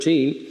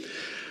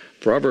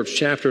Proverbs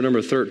chapter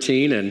number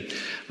 13, and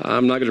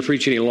I'm not going to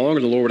preach any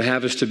longer than the Lord would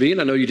have us to be, and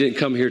I know you didn't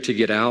come here to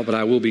get out, but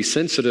I will be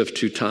sensitive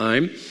to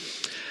time.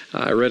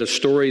 I read a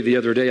story the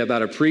other day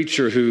about a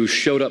preacher who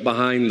showed up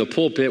behind the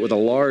pulpit with a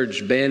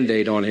large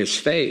Band-Aid on his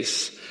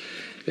face.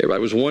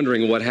 Everybody was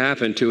wondering what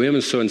happened to him,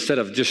 and so instead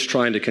of just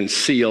trying to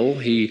conceal,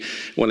 he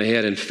went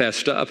ahead and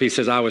fessed up. He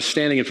says, I was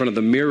standing in front of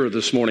the mirror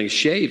this morning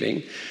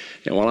shaving,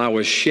 and while I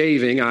was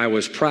shaving, I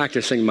was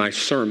practicing my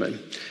sermon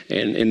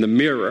and in the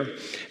mirror.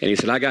 And he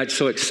said, I got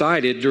so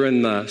excited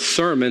during the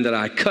sermon that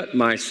I cut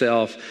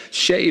myself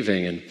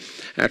shaving. And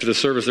after the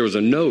service, there was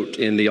a note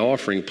in the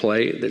offering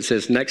plate that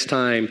says, next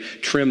time,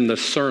 trim the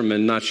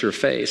sermon, not your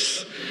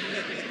face.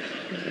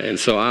 And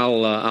so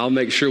I'll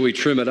make sure we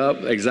trim it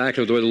up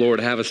exactly the way the Lord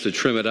have us to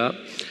trim it up.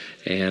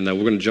 And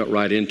we're going to jump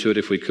right into it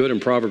if we could. In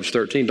Proverbs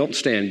 13, don't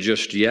stand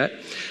just yet.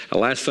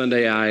 Last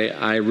Sunday,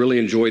 I really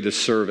enjoyed the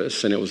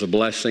service, and it was a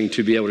blessing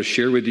to be able to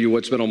share with you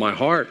what's been on my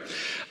heart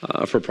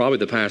for probably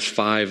the past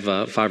five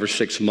or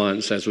 6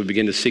 months as we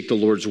begin to seek the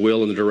Lord's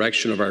will in the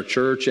direction of our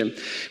church. And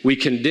we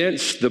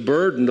condensed the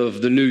burden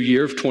of the new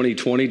year of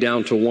 2020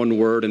 down to one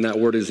word, and that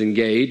word is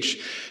engage.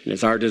 And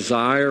it's our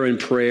desire and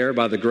prayer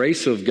by the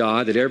grace of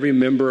God that every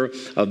member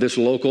of this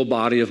local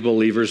body of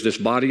believers, this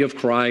body of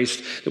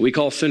Christ that we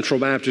call Central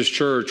Baptist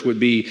Church, would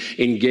be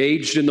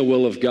engaged in the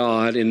will of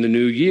God in the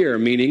new year,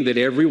 meaning that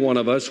every one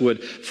of us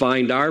would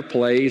find our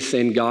place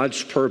in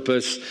God's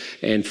purpose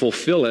and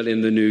fulfill it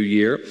in the new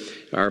year.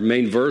 Our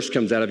main verse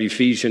comes out of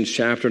Ephesians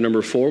chapter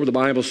number 4, where the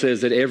Bible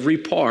says that every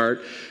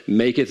part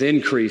maketh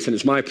increase. And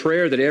it's my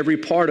prayer that every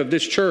part of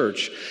this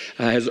church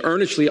has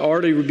earnestly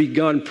already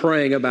begun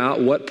praying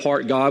about what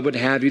part God would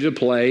have you to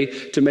play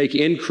to make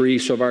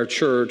increase of our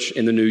church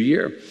in the new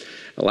year.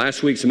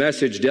 Last week's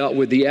message dealt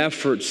with the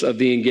efforts of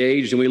the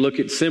engaged, and we look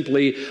at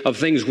simply of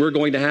things we're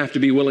going to have to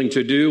be willing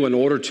to do in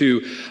order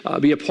to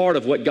be a part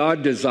of what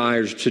God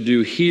desires to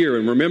do here.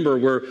 And remember,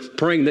 we're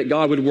praying that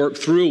God would work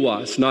through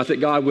us, not that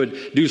God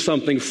would do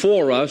something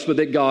for us, but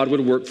that God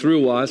would work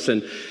through us.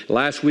 And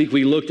last week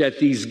we looked at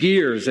these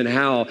gears and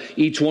how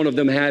each one of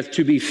them has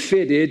to be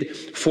fitted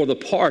for the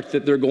part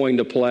that they're going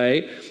to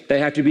play. They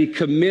have to be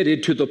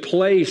committed to the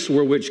place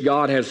where which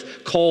God has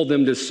called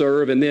them to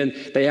serve, and then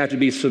they have to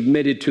be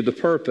submitted to the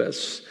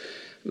purpose.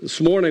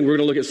 This morning, we're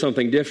going to look at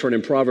something different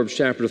in Proverbs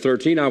chapter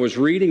 13. I was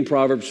reading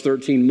Proverbs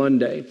 13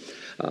 Monday.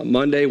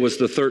 Monday was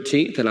the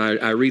 13th, and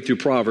I read through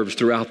Proverbs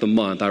throughout the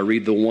month. I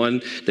read the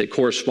one that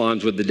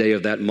corresponds with the day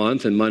of that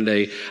month, and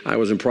Monday I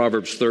was in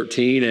Proverbs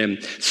 13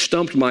 and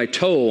stumped my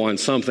toe on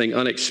something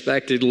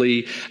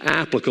unexpectedly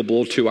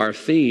applicable to our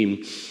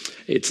theme.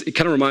 It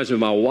kind of reminds me of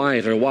my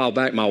wife. A while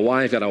back, my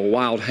wife had a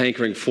wild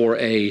hankering for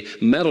a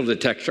metal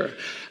detector.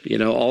 You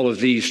know, all of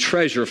these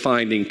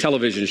treasure-finding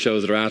television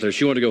shows that are out there.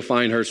 She wanted to go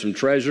find her some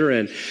treasure,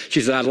 and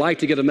she said, I'd like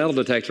to get a metal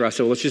detector. I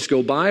said, well, let's just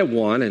go buy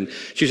one. And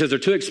she says, they're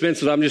too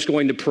expensive. I'm just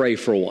going to pray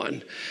for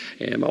one.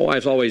 And my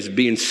wife's always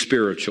being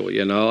spiritual,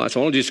 you know. I said,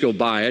 why don't you just go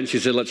buy it? And she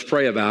said, let's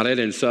pray about it.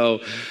 And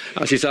so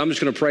she said, I'm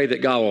just going to pray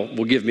that God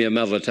will give me a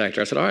metal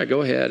detector. I said, all right,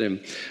 go ahead.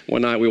 And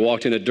one night we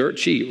walked in a dirt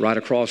cheap right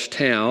across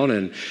town,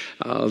 and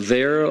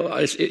there,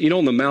 you know,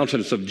 on the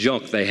mountains of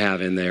junk they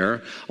have in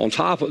there, on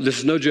top of, this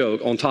is no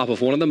joke, on top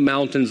of one of the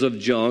mountains of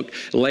junk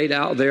laid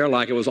out there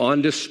like it was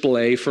on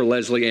display for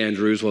Leslie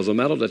Andrews was a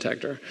metal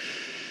detector.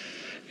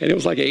 And it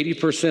was like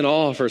 80%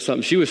 off or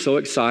something. She was so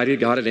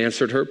excited. God had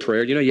answered her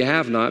prayer. You know, you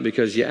have not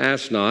because you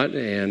asked not.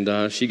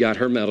 And she got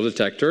her metal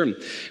detector. And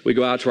we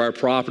go out to our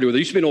property. There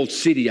used to be an old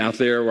city out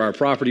there where our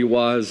property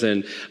was.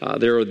 And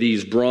there are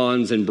these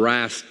bronze and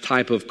brass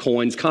type of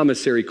coins,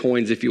 commissary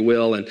coins, if you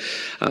will. And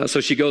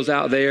so she goes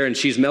out there and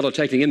she's metal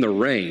detecting in the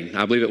rain.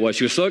 I believe it was.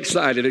 She was so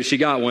excited that she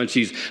got one.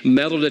 She's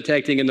metal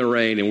detecting in the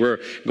rain. And we're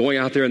going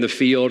out there in the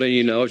field and,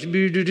 you know, and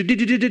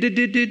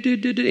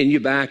you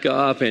back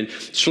up. And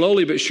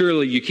slowly but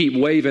surely you keep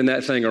waving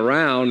that thing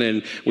around,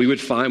 and we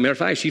would find, matter of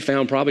fact, she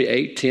found probably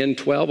 8, 10,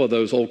 12 of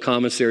those old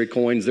commissary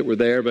coins that were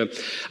there. But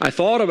I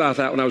thought about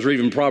that when I was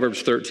reading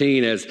Proverbs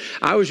 13, as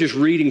I was just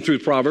reading through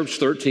Proverbs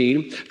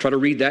 13, try to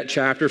read that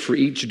chapter for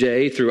each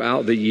day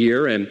throughout the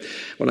year. And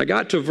when I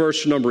got to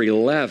verse number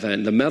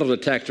 11, the metal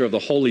detector of the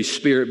Holy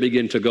Spirit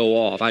began to go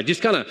off. I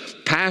just kind of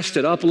passed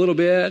it up a little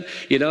bit,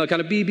 you know,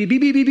 kind of beep, beep,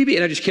 beep, beep, beep, beep,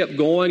 and I just kept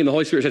going, and the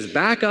Holy Spirit says,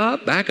 back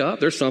up,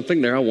 there's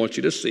something there I want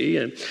you to see.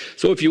 And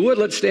so if you would,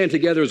 let's stand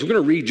together as we're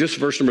going to read just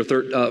verse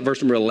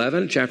number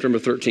 11, chapter number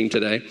 13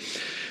 today.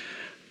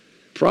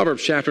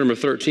 Proverbs chapter number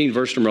 13,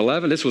 verse number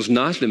 11. This was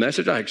not the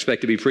message I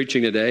expect to be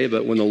preaching today,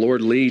 but when the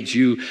Lord leads,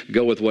 you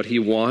go with what he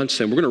wants.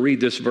 And we're going to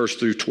read this verse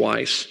through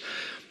twice.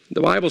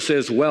 The Bible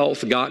says,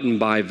 wealth gotten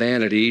by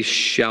vanity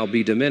shall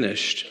be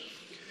diminished,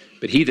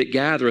 but he that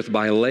gathereth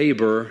by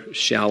labor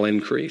shall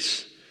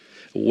increase.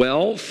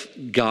 Wealth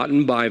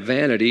gotten by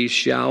vanity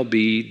shall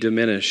be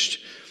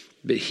diminished,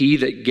 but he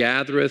that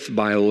gathereth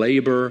by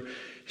labor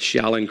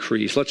shall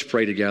increase. Let's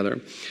pray together.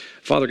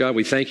 Father God,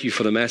 we thank you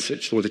for the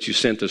message, Lord, that you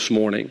sent this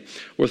morning.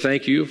 Lord,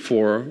 thank you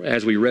for,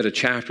 as we read a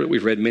chapter that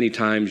we've read many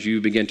times, you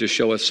begin to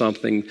show us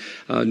something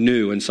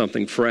new and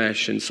something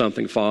fresh and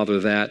something, Father,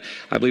 that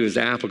I believe is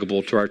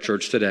applicable to our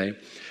church today.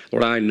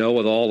 Lord, I know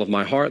with all of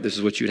my heart this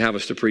is what you'd have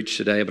us to preach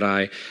today, but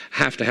I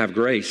have to have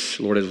grace,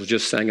 Lord, as we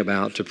just sang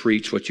about, to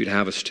preach what you'd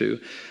have us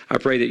to. I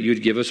pray that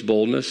you'd give us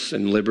boldness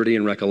and liberty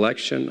and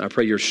recollection. I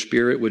pray your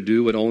Spirit would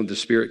do what only the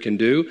Spirit can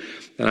do.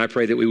 And I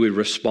pray that we would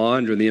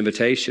respond to the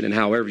invitation and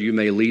however you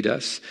may lead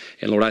us.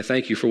 And Lord, I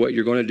thank you for what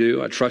you're going to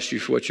do. I trust you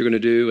for what you're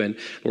going to do. And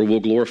Lord,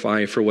 we'll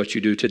glorify you for what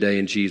you do today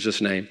in Jesus'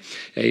 name.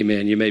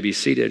 Amen. You may be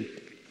seated.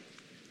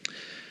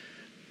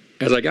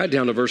 As I got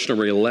down to verse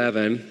number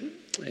 11,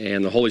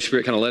 and the Holy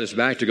Spirit kind of led us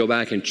back to go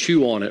back and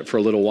chew on it for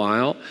a little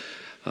while.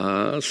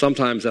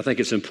 Sometimes I think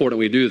it's important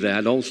we do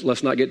that.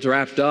 Let's not get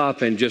wrapped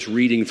up in just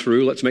reading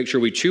through. Let's make sure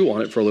we chew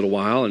on it for a little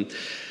while. And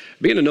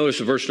begin to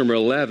notice in verse number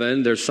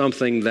 11, there's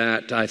something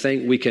that I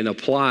think we can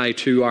apply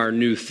to our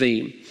new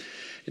theme.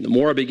 And the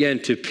more I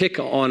begin to pick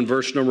on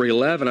verse number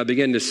 11, I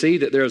begin to see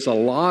that there's a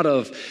lot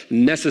of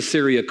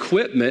necessary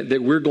equipment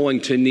that we're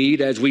going to need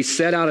as we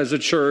set out as a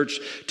church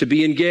to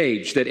be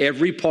engaged, that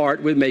every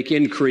part would make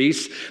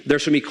increase.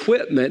 There's some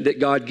equipment that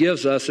God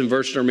gives us in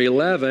verse number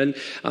 11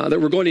 that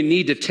we're going to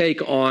need to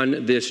take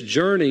on this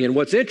journey. And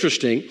what's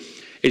interesting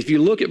is if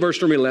you look at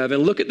verse number 11,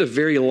 look at the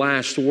very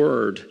last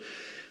word.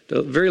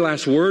 The very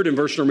last word in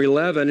verse number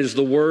 11 is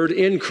the word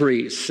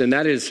increase, and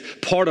that is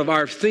part of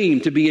our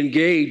theme, to be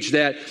engaged,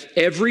 that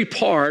every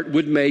part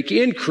would make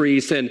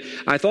increase. And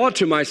I thought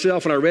to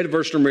myself when I read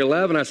verse number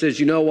 11, I said,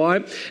 you know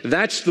what?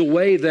 That's the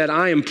way that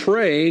I am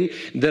praying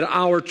that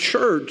our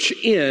church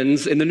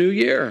ends in the new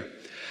year.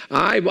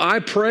 I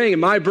pray,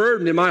 and my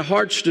burden and my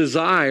heart's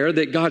desire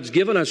that God's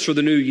given us for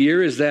the new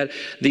year is that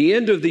the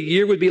end of the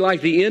year would be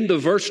like the end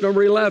of verse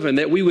number 11,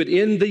 that we would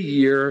end the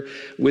year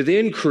with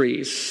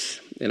increase.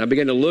 And I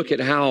began to look at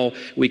how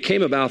we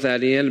came about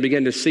that end and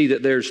began to see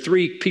that there's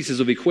three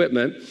pieces of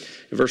equipment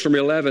in verse number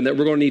 11 that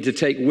we're going to need to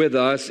take with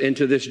us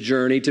into this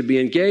journey to be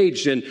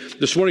engaged. And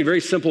this morning, very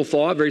simple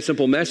thought, very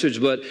simple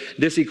message, but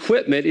this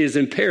equipment is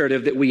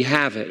imperative that we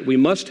have it. We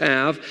must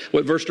have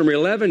what verse number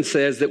 11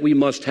 says that we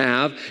must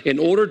have in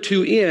order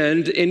to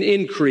end an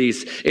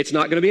increase. It's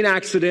not going to be an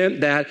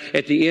accident that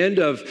at the end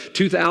of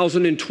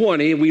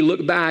 2020, we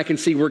look back and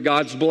see where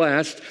God's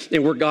blessed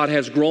and where God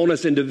has grown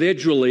us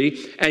individually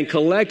and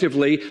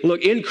collectively.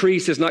 Look,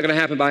 increase is not going to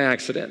happen by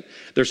accident.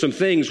 There's some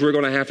things we're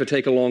going to have to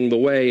take along the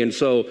way. And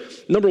so,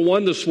 number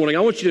one this morning,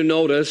 I want you to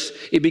notice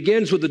it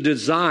begins with a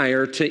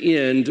desire to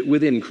end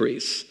with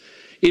increase.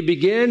 It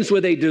begins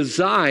with a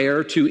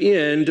desire to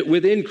end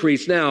with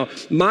increase. Now,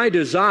 my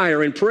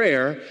desire in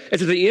prayer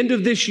is at the end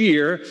of this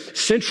year,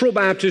 Central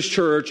Baptist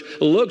Church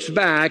looks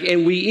back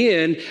and we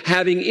end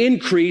having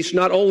increased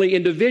not only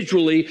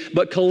individually,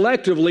 but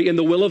collectively in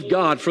the will of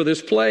God for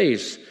this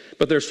place.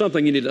 But there's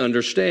something you need to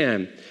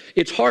understand.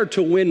 It's hard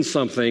to win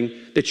something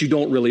that you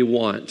don't really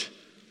want.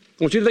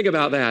 I want you to think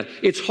about that.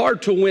 It's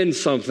hard to win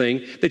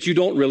something that you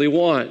don't really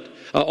want.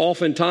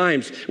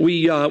 Oftentimes,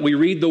 we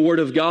read the Word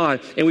of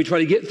God and we try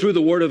to get through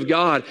the Word of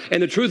God.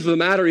 And the truth of the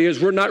matter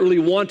is we're not really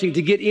wanting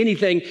to get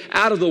anything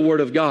out of the Word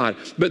of God.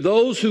 But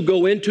those who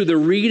go into the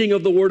reading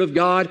of the Word of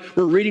God,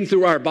 we're reading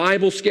through our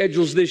Bible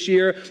schedules this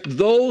year,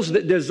 those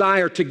that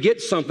desire to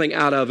get something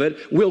out of it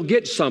will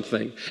get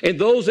something. And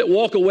those that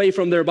walk away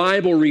from their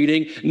Bible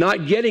reading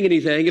not getting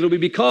anything, it'll be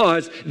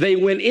because they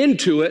went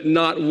into it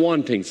not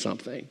wanting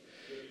something.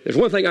 There's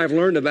one thing I've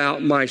learned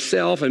about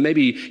myself, and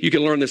maybe you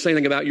can learn the same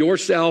thing about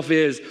yourself,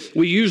 is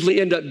we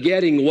usually end up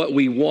getting what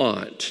we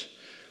want.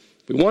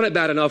 If we want it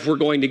bad enough, we're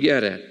going to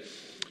get it.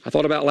 I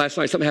thought about last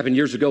night, something happened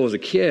years ago as a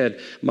kid.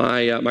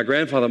 My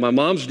grandfather, my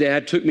mom's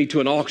dad, took me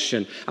to an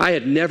auction. I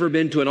had never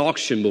been to an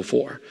auction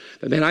before.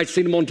 But man, I'd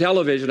seen them on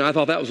television. I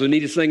thought that was the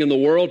neatest thing in the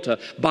world, to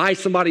buy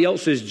somebody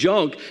else's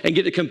junk and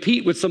get to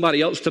compete with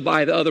somebody else to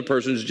buy the other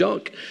person's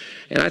junk.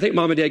 And I think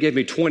Mom and Dad gave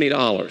me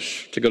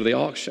 $20 to go to the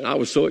auction. I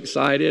was so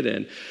excited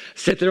and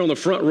sit there on the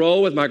front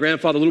row with my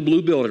grandfather, little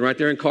blue building right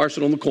there in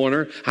Carson on the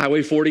corner,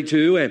 Highway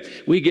 42. And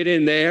we get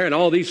in there and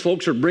all these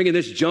folks are bringing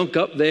this junk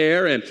up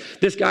there. And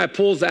this guy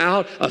pulls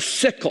out a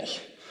sickle.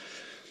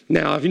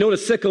 Now, if you know what a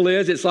sickle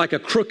is, it's like a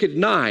crooked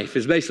knife.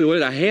 It's basically what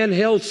it is, a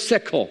handheld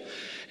sickle.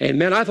 And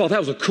man, I thought that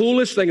was the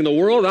coolest thing in the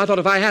world. And I thought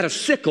if I had a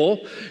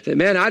sickle, that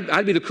man,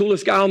 I'd be the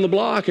coolest guy on the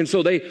block. And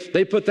so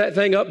they put that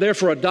thing up there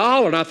for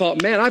 $1. And I thought,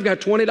 man, I've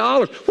got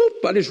 $20.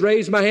 Whoop, I just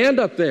raised my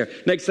hand up there.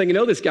 Next thing you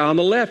know, this guy on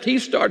the left, he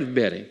started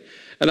bidding.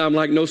 And I'm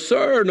like, no,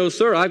 sir,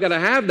 I've got to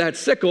have that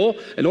sickle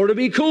in order to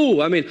be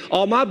cool. I mean,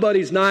 all my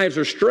buddies' knives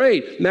are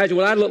straight. Imagine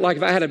what I'd look like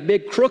if I had a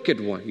big crooked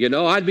one. You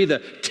know, I'd be the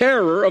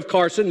terror of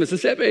Carson,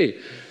 Mississippi.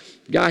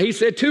 Guy, he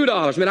said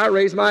 $2. Man, I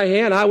raised my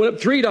hand. I went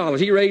up $3.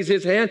 He raised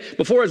his hand.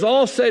 Before it's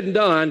all said and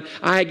done,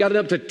 I had got it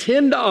up to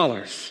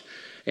 $10.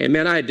 And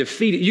man, I had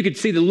defeated. You could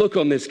see the look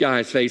on this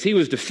guy's face. He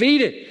was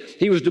defeated.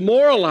 He was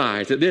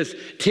demoralized that this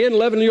 10,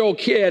 11-year-old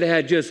kid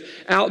had just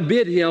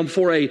outbid him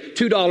for a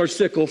 $2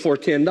 sickle for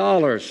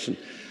 $10.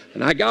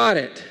 And I got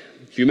it.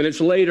 A few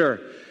minutes later,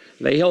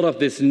 They held up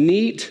this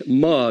neat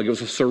mug. It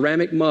was a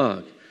ceramic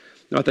mug.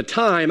 Now, at the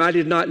time, I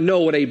did not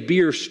know what a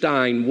beer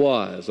stein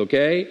was,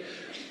 okay?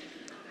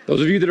 Those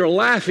of you that are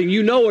laughing,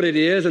 you know what it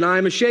is, and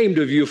I'm ashamed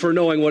of you for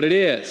knowing what it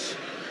is.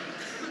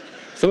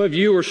 Some of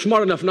you are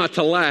smart enough not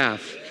to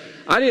laugh.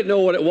 I didn't know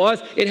what it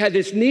was. It had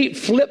this neat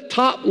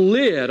flip-top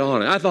lid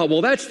on it. I thought,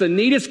 well, that's the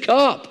neatest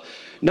cup.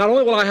 Not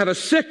only will I have a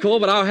sickle,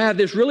 but I'll have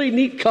this really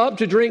neat cup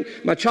to drink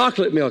my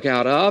chocolate milk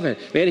out of. And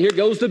man, here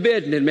goes the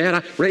bidding. And man,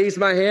 I raised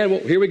my hand. Well,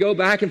 here we go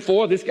back and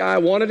forth. This guy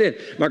wanted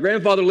it. My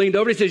grandfather leaned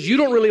over. He says, "You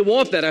don't really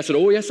want that." I said,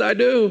 "Oh, yes, I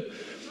do.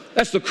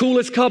 That's the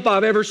coolest cup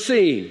I've ever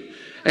seen."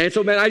 And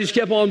so, man, I just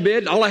kept on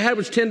bidding. All I had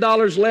was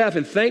 $10 left.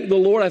 And thank the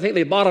Lord, I think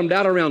they bottomed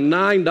out around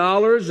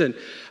 $9. And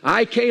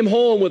I came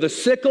home with a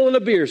sickle and a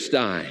beer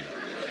stein.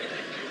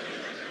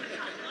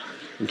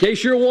 In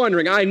case you're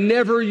wondering, I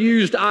never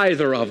used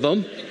either of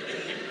them.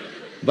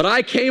 But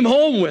I came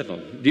home with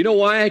them. Do you know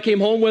why I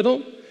came home with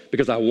them?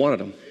 Because I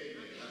wanted them.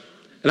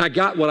 And I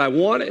got what I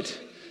wanted.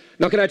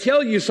 Now, can I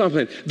tell you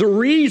something? The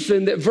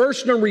reason that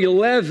verse number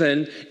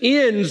 11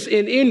 ends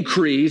in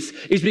increase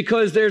is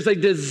because there's a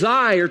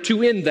desire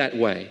to end that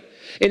way.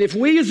 And if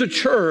we as a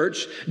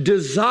church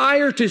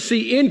desire to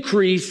see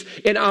increase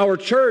in our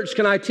church,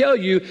 can I tell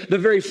you the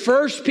very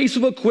first piece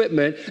of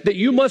equipment that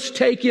you must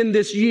take in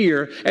this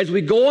year as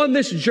we go on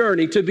this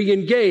journey to be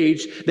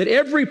engaged, that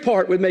every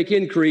part would make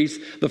increase,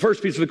 the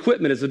first piece of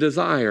equipment is a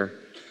desire.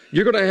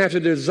 You're going to have to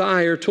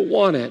desire to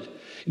want it.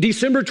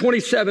 December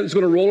 27th is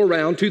going to roll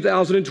around,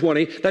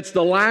 2020. That's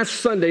the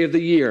last Sunday of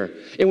the year.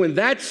 And when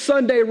that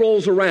Sunday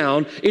rolls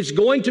around, it's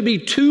going to be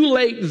too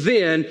late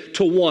then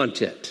to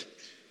want it.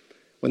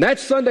 When that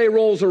Sunday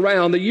rolls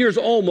around, the year's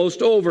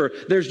almost over.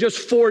 There's just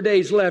 4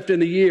 days left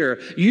in the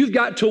year. You've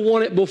got to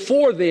want it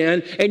before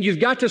then, and you've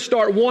got to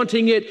start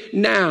wanting it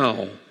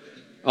now.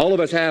 All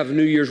of us have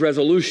New Year's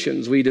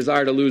resolutions. We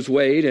desire to lose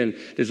weight and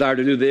desire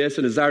to do this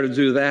and desire to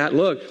do that.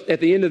 Look, at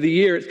the end of the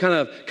year, it's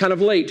kind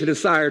of late to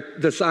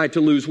decide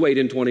to lose weight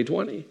in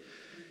 2020.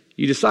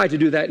 You decide to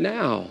do that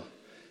now.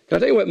 Can I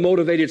tell you what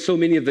motivated so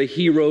many of the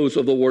heroes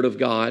of the Word of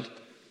God?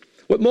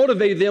 What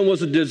motivated them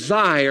was a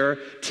desire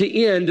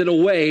to end in a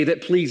way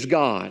that pleased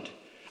God.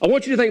 I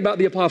want you to think about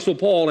the Apostle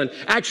Paul in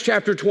Acts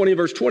chapter 20,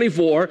 verse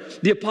 24.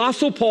 The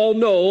Apostle Paul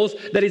knows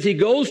that as he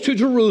goes to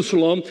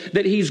Jerusalem,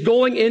 that he's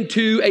going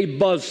into a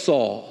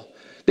buzzsaw,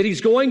 that he's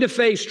going to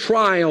face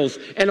trials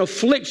and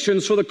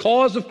afflictions for the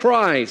cause of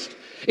Christ.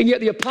 And yet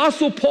the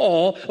Apostle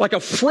Paul, like a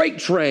freight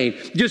train,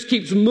 just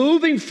keeps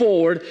moving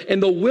forward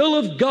in the will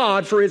of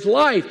God for his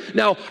life.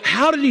 Now,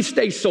 how did he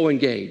stay so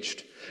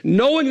engaged?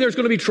 Knowing there's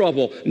going to be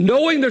trouble,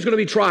 knowing there's going to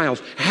be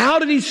trials. How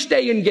did he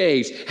stay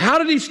engaged? How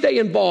did he stay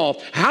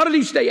involved? How did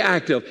he stay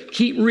active?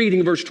 Keep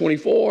reading verse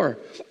 24.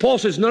 Paul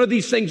says, none of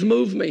these things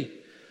move me.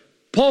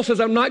 Paul says,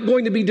 I'm not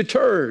going to be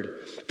deterred.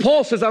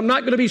 Paul says, I'm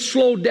not going to be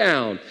slowed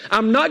down.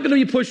 I'm not going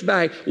to be pushed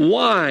back.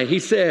 Why? He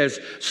says,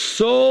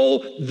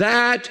 so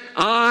that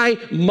I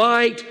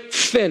might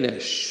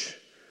finish.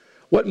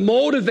 What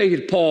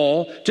motivated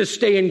Paul to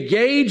stay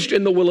engaged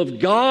in the will of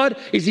God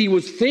is he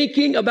was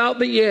thinking about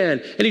the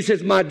end. And he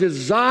says, my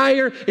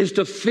desire is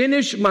to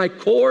finish my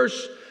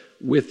course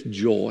with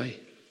joy.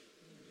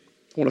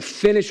 I want to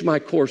finish my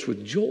course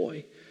with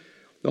joy.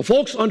 Now,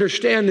 folks,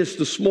 understand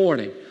this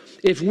morning.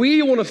 If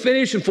we want to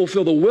finish and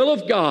fulfill the will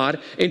of God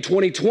in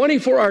 2020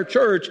 for our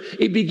church,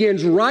 it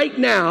begins right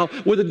now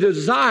with a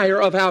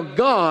desire of how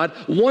God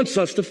wants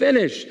us to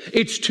finish.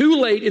 It's too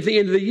late at the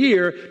end of the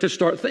year to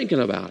start thinking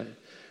about it.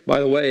 By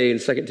the way, in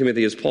 2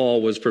 Timothy, as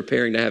Paul was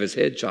preparing to have his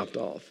head chopped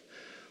off,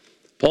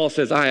 Paul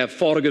says, I have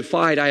fought a good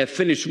fight. I have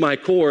finished my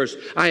course.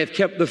 I have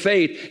kept the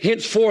faith.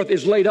 Henceforth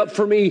is laid up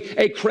for me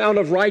a crown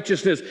of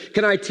righteousness.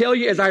 Can I tell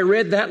you, as I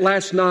read that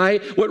last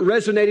night, what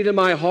resonated in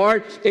my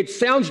heart? It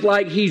sounds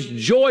like he's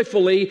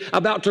joyfully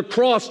about to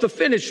cross the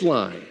finish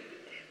line.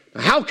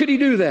 How could he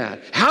do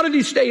that? How did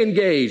he stay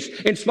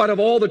engaged in spite of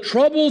all the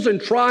troubles and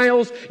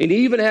trials and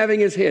even having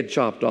his head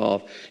chopped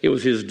off? It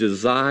was his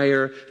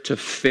desire to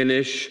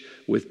finish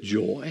with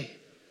joy.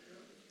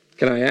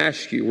 Can I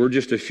ask you, we're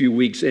just a few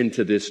weeks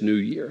into this new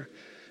year.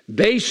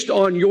 Based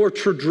on your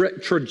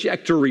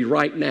trajectory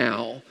right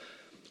now,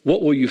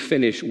 what will you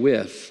finish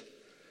with?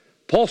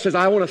 Paul says,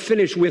 I want to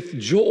finish with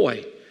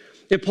joy.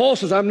 And Paul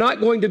says, I'm not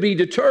going to be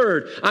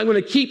deterred. I'm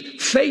going to keep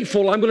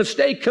faithful. I'm going to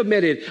stay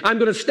committed. I'm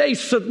going to stay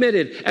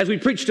submitted, as we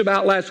preached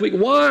about last week.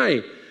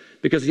 Why?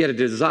 Because he had a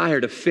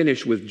desire to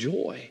finish with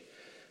joy.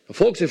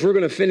 Folks, if we're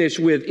going to finish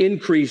with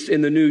increase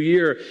in the new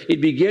year,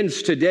 it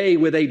begins today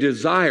with a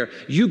desire.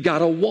 You got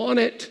to want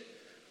it.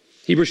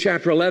 Hebrews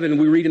chapter 11,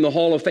 we read in the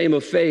Hall of Fame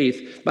of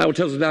Faith. The Bible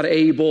tells us about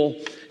Abel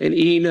and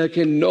Enoch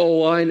and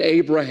Noah and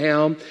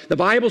Abraham. The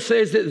Bible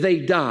says that they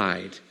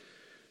died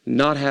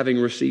not having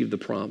received the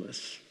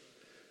promise.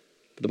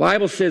 But the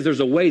Bible says there's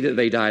a way that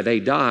they died.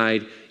 They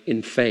died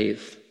in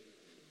faith.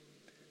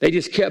 They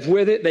just kept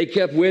with it. They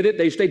kept with it.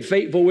 They stayed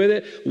faithful with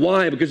it.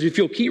 Why? Because if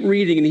you'll keep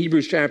reading in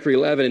Hebrews chapter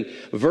 11,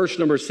 verse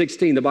number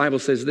 16, the Bible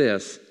says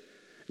this.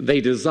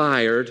 They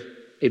desired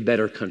a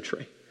better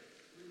country.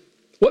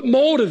 What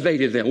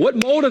motivated them?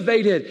 What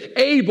motivated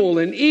Abel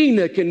and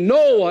Enoch and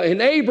Noah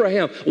and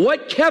Abraham?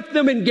 What kept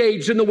them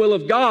engaged in the will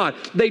of God?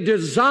 They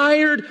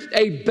desired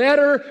a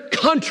better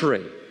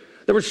country.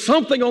 There was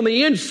something on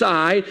the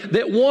inside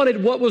that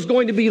wanted what was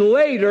going to be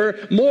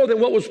later more than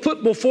what was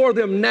put before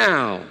them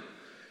now.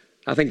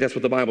 I think that's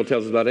what the Bible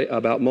tells us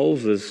about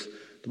Moses.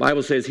 The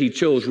Bible says he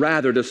chose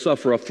rather to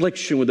suffer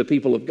affliction with the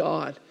people of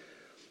God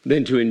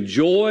than to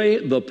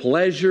enjoy the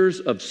pleasures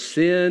of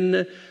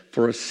sin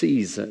for a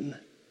season.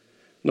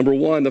 Number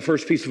one, the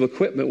first piece of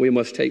equipment we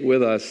must take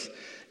with us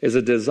is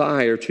a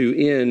desire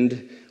to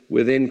end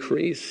with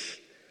increase.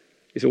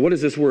 You say, what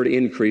is this word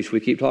increase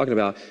we keep talking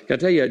about? Can I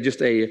tell you just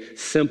a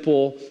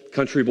simple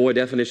country boy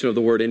definition of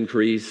the word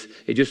increase?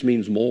 It just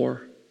means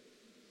more.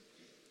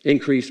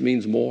 Increase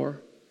means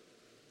more.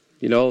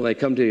 You know, they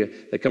come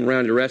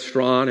around your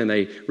restaurant and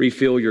they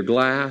refill your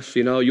glass.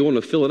 You know, you want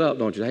to fill it up,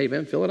 don't you? Hey,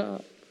 man, fill it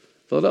up.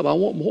 Fill it up. I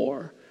want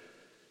more.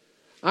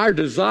 Our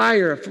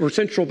desire for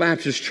Central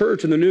Baptist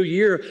Church in the new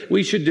year,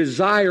 we should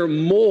desire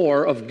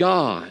more of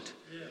God.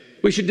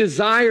 We should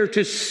desire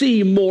to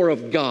see more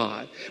of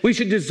God. We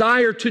should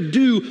desire to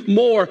do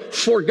more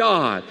for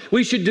God.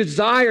 We should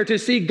desire to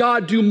see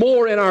God do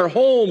more in our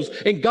homes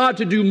and God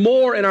to do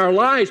more in our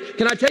lives.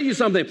 Can I tell you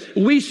something?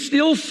 We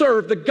still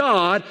serve the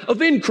God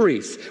of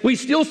increase. We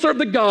still serve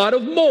the God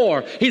of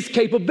more. His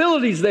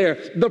capabilities there.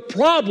 The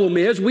problem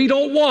is we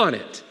don't want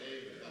it.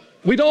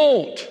 We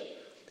don't.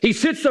 He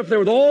sits up there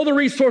with all the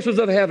resources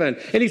of heaven,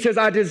 and he says,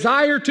 I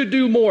desire to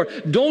do more.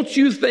 Don't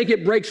you think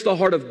it breaks the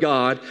heart of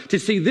God to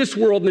see this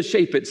world in the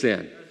shape it's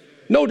in?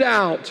 No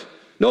doubt.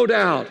 No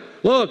doubt.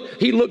 Look,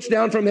 he looks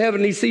down from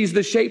heaven and he sees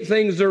the shape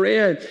things are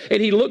in,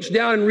 and he looks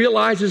down and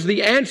realizes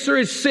the answer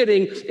is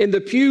sitting in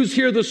the pews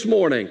here this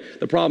morning.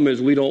 The problem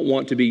is we don't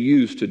want to be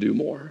used to do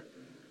more.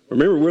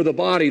 Remember, we're the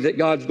body that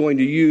God's going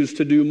to use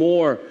to do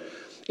more.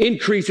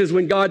 Increases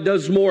when God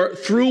does more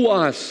through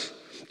us.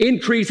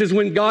 Increases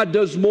when God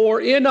does more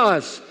in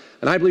us.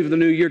 And I believe in the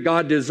new year,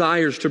 God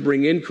desires to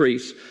bring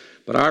increase.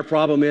 But our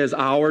problem is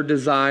our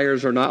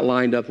desires are not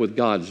lined up with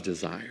God's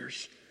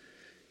desires.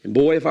 And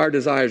boy, if our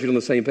desires are on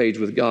the same page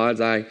with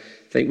God's, I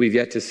think we've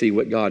yet to see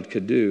what God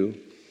could do.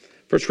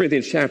 1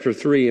 Corinthians chapter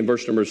 3 and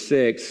verse number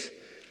 6,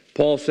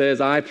 Paul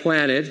says, I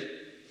planted,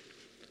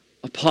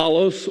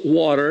 Apollos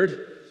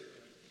watered,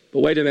 but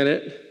wait a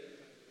minute,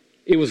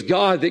 it was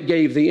God that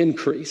gave the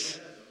increase.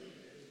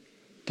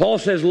 Paul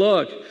says,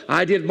 look,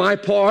 I did my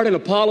part and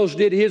Apollos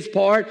did his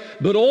part,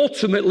 but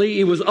ultimately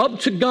it was up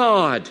to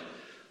God.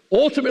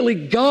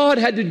 Ultimately, God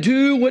had to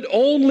do what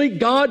only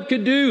God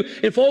could do.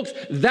 And folks,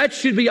 that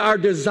should be our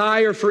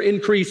desire for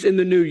increase in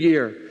the new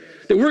year.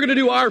 That we're going to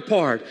do our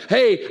part.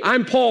 Hey,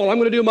 I'm Paul, I'm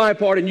going to do my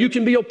part, and you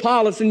can be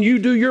Apollos and you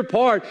do your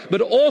part.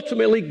 But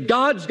ultimately,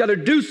 God's got to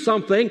do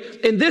something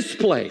in this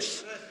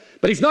place.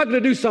 But he's not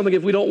going to do something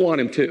if we don't want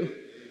him to.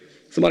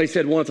 Somebody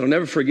said once, and I'll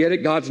never forget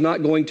it, God's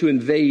not going to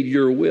invade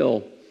your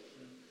will.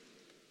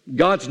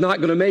 God's not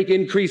going to make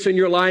increase in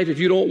your life if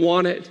you don't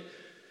want it.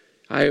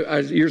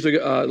 Years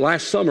ago,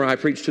 last summer, I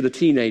preached to the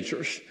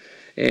teenagers,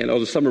 and it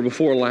was the summer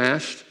before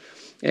last,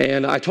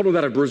 and I told them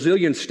about a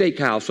Brazilian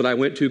steakhouse that I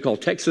went to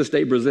called Texas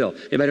de Brazil.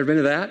 Anybody ever been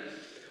to that?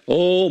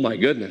 Oh my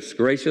goodness,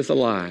 gracious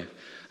alive.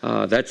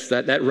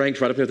 That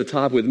ranks right up there at the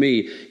top with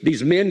me.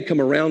 These men come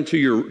around to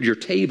your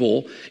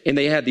table, and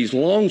they have these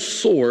long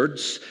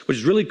swords, which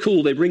is really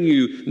cool. They bring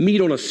you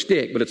meat on a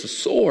stick, but it's a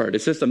sword.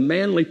 It's just a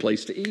manly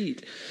place to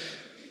eat.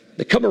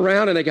 They come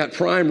around and they got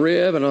prime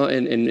rib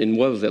and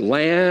what was it,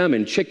 lamb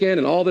and chicken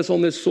and all this on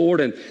this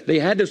sword. And they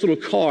had this little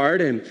card,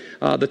 and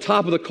the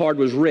top of the card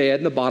was red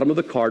and the bottom of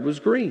the card was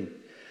green.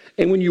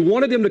 And when you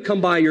wanted them to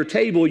come by your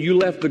table, you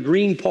left the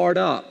green part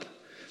up.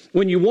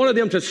 When you wanted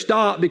them to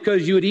stop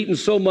because you had eaten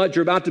so much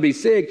you're about to be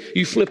sick,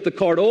 you flipped the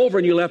card over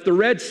and you left the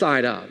red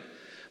side up.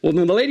 Well,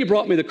 when the lady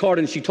brought me the card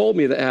and she told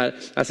me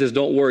that, I says,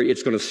 don't worry,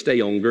 it's going to stay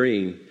on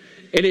green.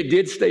 And it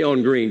did stay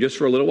on green just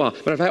for a little while.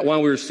 Matter of fact,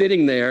 while we were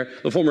sitting there,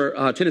 the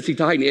former Tennessee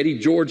Titan, Eddie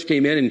George,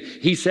 came in and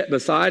he sat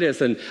beside us,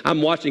 and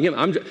I'm watching him.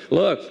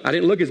 Look, I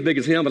didn't look as big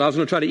as him, but I was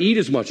going to try to eat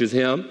as much as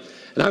him.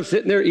 And I'm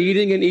sitting there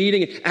eating and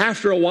eating.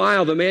 After a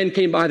while, the man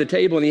came by the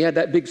table and he had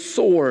that big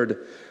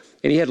sword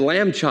and he had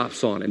lamb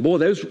chops on it. Boy,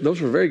 those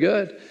were very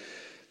good.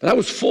 But I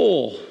was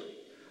full.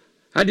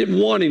 I didn't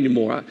want any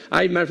more.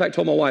 I, matter of fact,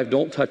 told my wife,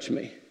 don't touch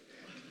me.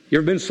 You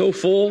ever been so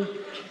full?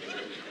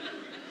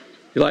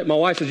 You're like, my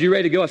wife says, you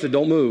ready to go? I said,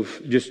 don't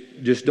move.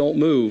 Just don't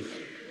move.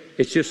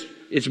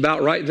 It's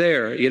about right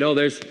there. You know,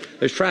 there's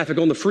traffic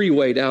on the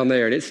freeway down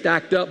there, and it's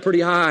stacked up pretty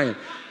high.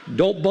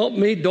 Don't bump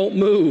me. Don't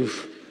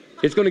move.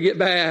 It's going to get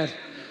bad.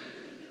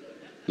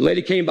 The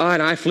lady came by,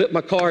 and I flipped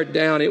my card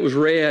down. It was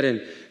red,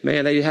 and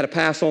man, they had to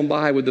pass on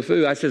by with the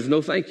food. I says, no,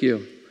 thank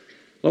you.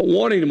 I don't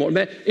want any more.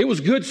 Man, it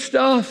was good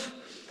stuff.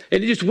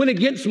 And it just went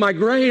against my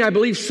grain. I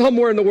believe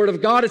somewhere in the Word of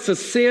God it's a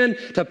sin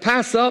to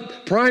pass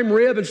up prime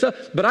rib and stuff.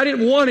 But I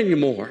didn't want any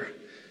more.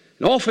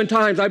 And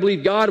oftentimes I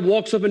believe God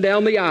walks up and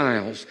down the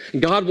aisles.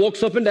 And God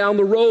walks up and down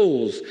the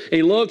rows. And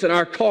He looks and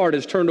our card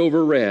is turned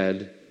over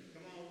red.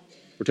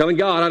 We're telling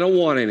God, I don't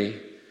want any.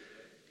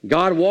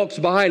 God walks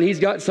by and he's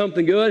got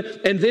something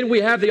good. And then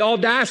we have the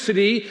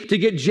audacity to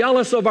get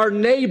jealous of our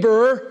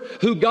neighbor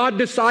who God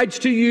decides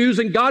to use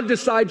and God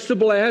decides to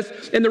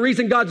bless. And the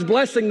reason God's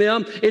blessing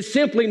them is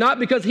simply not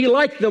because he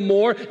liked them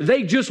more.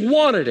 They just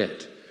wanted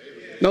it.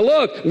 Now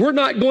look, we're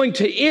not going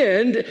to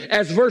end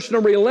as verse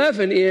number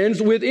 11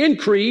 ends with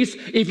increase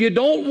if you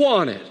don't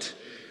want it.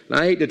 And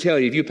I hate to tell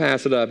you, if you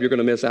pass it up, you're going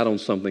to miss out on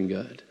something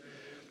good.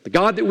 The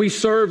God that we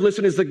serve,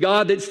 listen, is the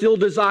God that still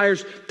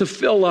desires to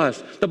fill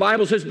us. The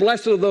Bible says,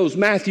 blessed are those,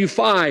 Matthew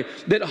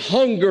 5, that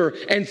hunger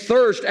and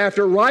thirst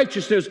after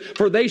righteousness,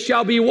 for they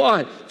shall be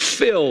what?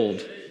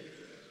 Filled.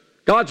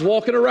 God's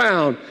walking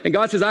around, and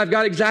God says, I've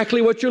got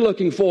exactly what you're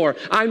looking for.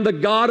 I'm the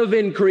God of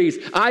increase.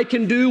 I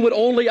can do what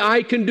only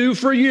I can do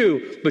for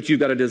you, but you've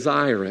got to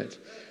desire it.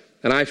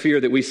 And I fear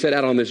that we set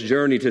out on this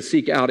journey to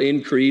seek out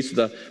increase.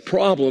 The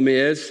problem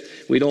is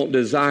we don't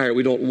desire it.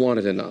 We don't want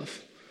it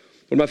enough.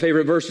 One of my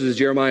favorite verses is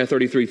Jeremiah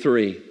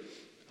 33:3.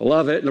 I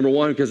love it. Number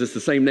one, because it's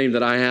the same name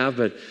that I have,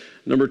 but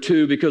number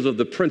two, because of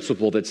the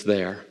principle that's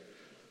there.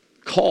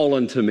 Call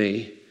unto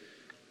me.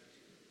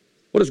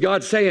 What is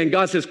God saying?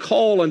 God says,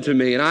 call unto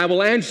me, and I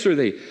will answer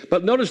thee.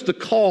 But notice the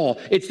call.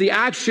 It's the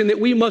action that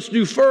we must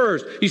do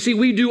first. You see,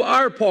 we do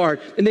our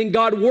part, and then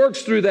God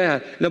works through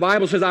that. And the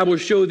Bible says, I will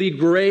show thee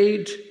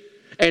great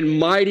and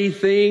mighty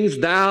things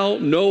thou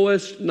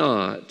knowest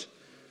not.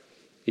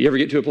 You ever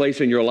get to a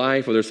place in your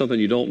life where there's something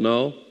you don't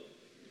know?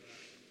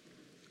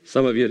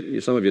 Some of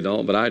you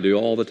don't, but I do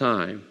all the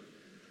time.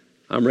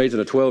 I'm raising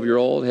a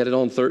 12-year-old, headed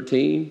on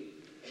 13.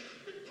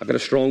 I've got a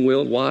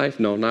strong-willed wife.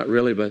 No, not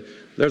really, but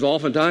there's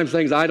oftentimes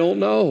things I don't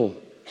know.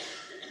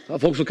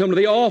 Folks will come to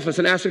the office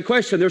and ask a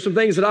question. There's some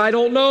things that I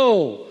don't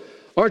know.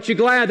 Aren't you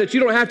glad that you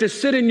don't have to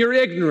sit in your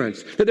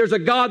ignorance, that there's a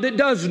God that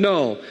does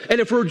know?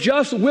 And if we're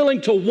just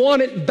willing to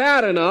want it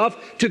bad enough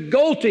to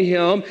go to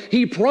him,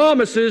 he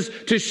promises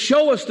to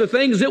show us the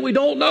things that we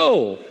don't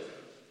know.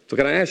 So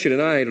can I ask you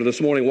tonight or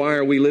this morning, why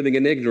are we living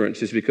in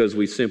ignorance? It's because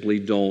we simply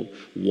don't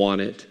want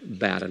it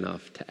bad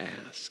enough to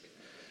ask.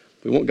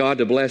 We want God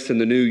to bless in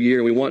the new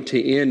year. We want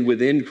to end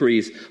with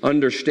increase.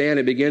 Understand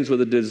it begins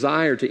with a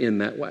desire to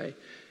end that way.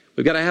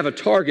 We've got to have a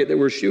target that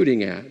we're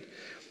shooting at.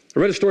 I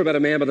read a story about a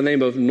man by the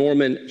name of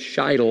Norman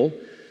Scheidel,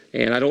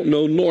 and I don't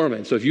know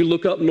Norman. So if you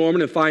look up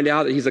Norman and find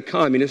out that he's a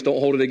communist, don't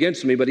hold it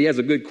against me, but he has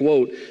a good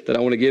quote that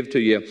I want to give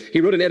to you.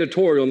 He wrote an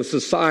editorial in the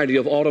Society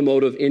of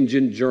Automotive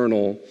Engine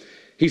Journal.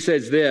 He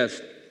says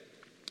this: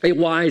 a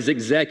wise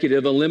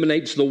executive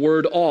eliminates the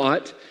word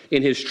ought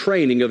in his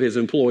training of his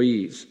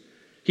employees.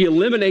 He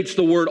eliminates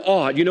the word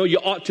ought. You know, you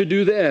ought to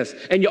do this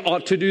and you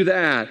ought to do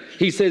that.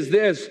 He says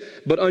this,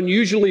 but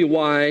unusually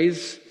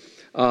wise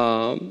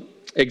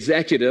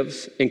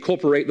executives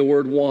incorporate the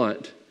word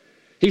want.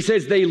 He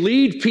says they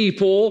lead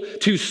people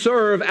to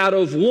serve out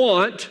of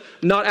want,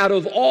 not out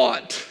of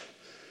ought.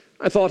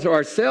 I thought to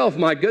ourselves,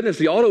 my goodness,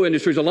 the auto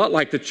industry is a lot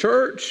like the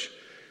church.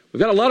 We've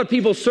got a lot of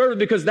people serving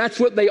because that's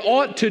what they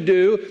ought to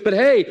do. But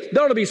hey,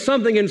 there ought to be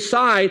something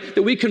inside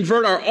that we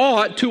convert our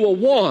ought to a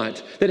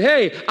want. That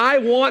hey, I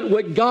want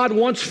what God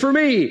wants for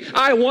me.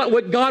 I want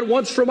what God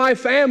wants for my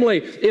family.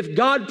 If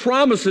God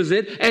promises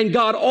it and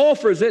God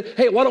offers it,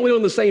 hey, why don't we be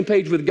on the same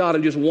page with God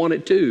and just want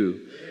it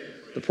too?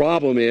 The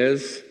problem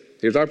is,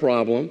 here's our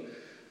problem.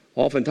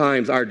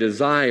 Oftentimes our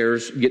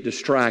desires get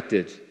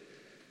distracted.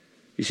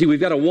 You see,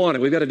 we've got to want it.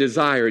 We've got to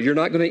desire it. You're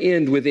not going to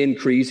end with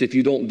increase if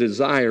you don't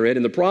desire it.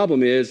 And the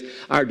problem is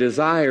our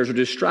desires are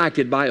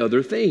distracted by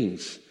other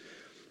things.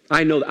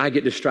 I know that I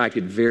get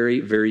distracted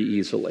very, very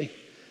easily.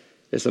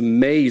 It's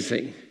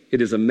amazing.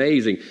 It is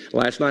amazing.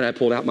 Last night I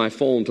pulled out my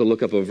phone to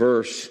look up a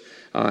verse.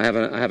 I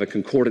have a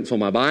concordance on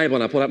my Bible,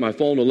 and I pulled out my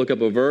phone to look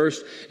up a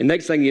verse. And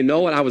next thing you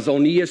know, I was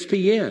on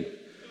ESPN.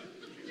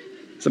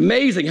 It's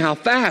amazing how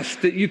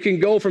fast that you can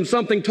go from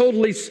something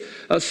totally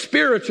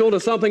spiritual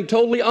to something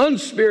totally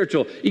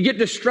unspiritual. You get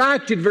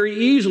distracted very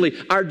easily.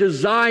 Our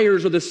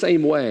desires are the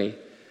same way.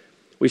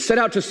 We set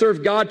out to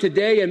serve God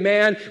today, and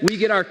man, we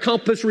get our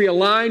compass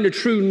realigned to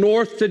true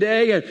north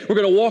today, and we're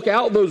going to walk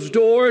out those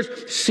doors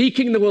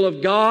seeking the will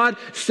of God,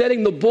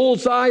 setting the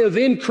bullseye of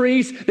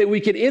increase, that we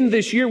can end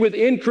this year with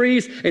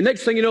increase. And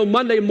next thing you know,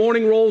 Monday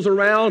morning rolls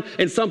around,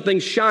 and something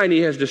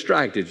shiny has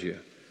distracted you.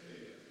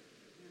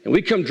 And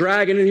we come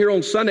dragging in here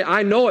on Sunday.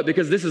 I know it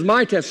because this is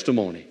my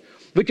testimony.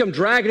 We come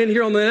dragging in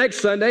here on the next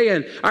Sunday,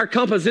 and our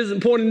compass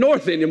isn't pointing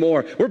north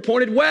anymore. We're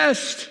pointed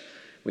west.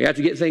 We have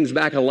to get things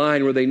back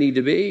aligned where they need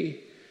to be.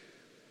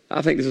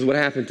 I think this is what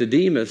happened to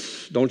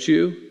Demas, don't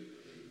you?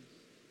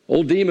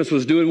 Old Demas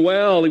was doing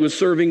well. He was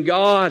serving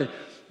God.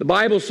 The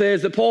Bible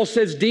says that Paul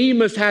says,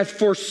 Demas hath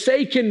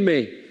forsaken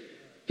me.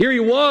 Here he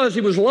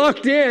was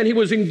locked in, he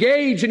was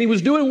engaged, and he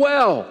was doing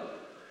well.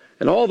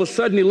 And all of a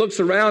sudden he looks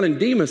around and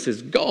Demas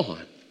is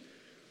gone.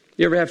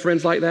 You ever have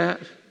friends like that?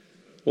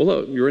 Well,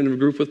 look, you're in a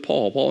group with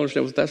Paul. Paul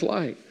understands what that's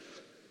like.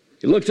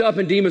 He looked up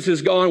and Demas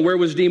is gone. Where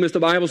was Demas? The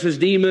Bible says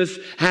Demas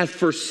hath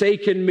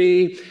forsaken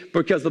me,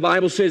 because the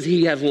Bible says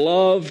he has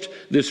loved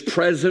this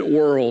present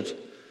world.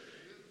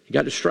 He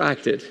got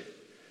distracted.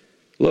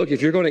 Look,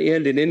 if you're going to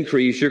end in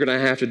increase, you're going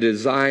to have to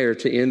desire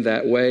to end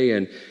that way,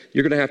 and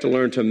you're going to have to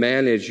learn to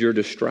manage your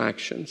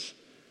distractions.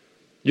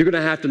 You're going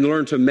to have to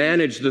learn to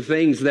manage the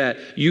things that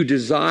you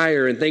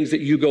desire and things that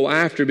you go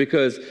after,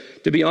 because,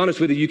 to be honest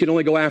with you can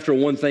only go after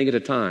one thing at a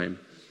time.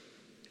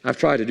 I've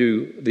tried to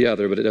do the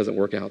other, but it doesn't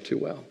work out too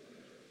well.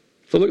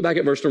 So look back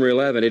at verse number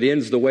 11. It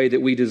ends the way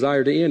that we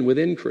desire to end, with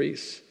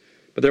increase.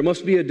 But there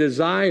must be a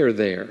desire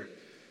there.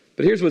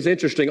 But here's what's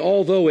interesting.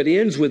 Although it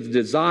ends with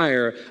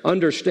desire,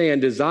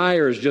 understand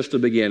desire is just the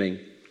beginning.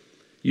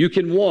 You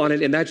can want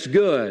it, and that's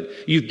good.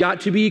 You've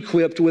got to be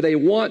equipped with a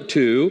want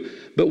to.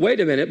 But wait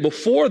a minute.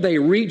 Before they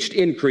reached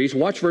increase,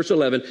 watch verse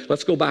 11.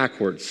 Let's go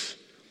backwards.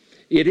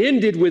 It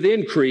ended with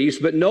increase,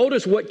 but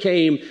notice what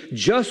came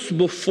just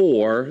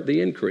before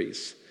the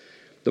increase.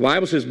 The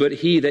Bible says, but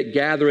he that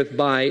gathereth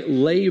by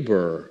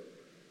labor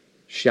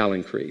shall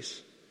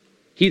increase.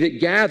 He that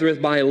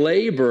gathereth by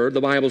labor,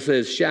 the Bible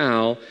says,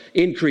 shall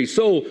increase.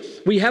 So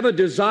we have a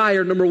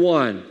desire, number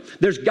one.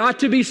 There's got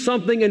to be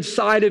something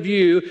inside of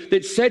you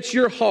that sets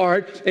your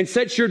heart and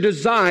sets your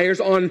desires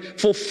on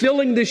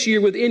fulfilling this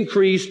year with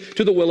increase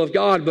to the will of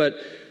God. But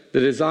the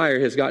desire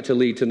has got to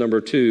lead to,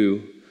 number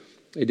two,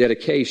 a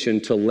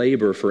dedication to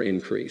labor for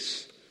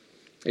increase.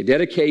 A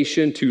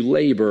dedication to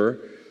labor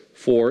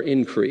for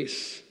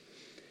increase.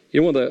 You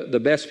know, one of the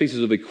best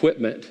pieces of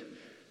equipment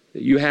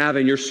that you have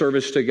in your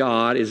service to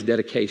God is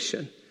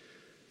dedication.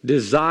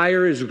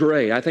 Desire is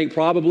great. I think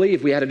probably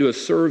if we had to do a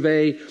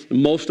survey,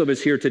 most of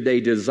us here today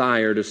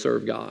desire to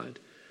serve God.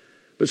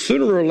 But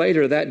sooner or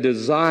later, that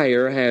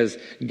desire has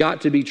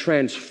got to be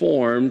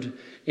transformed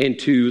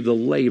into the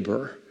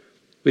labor.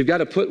 We've got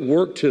to put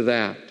work to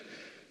that.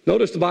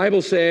 Notice the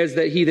Bible says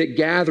that he that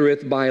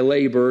gathereth by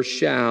labor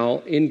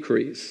shall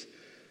increase.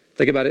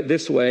 Think about it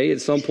this way.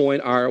 At some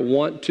point, our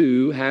want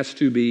to has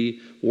to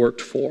be worked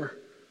for.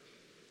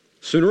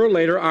 Sooner or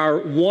later, our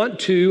want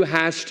to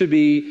has to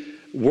be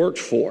worked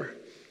for.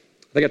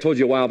 I think I told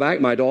you a while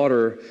back, my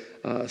daughter,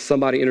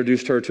 somebody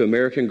introduced her to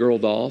American Girl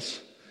dolls.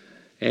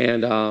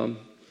 And oh,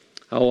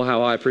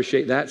 how I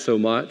appreciate that so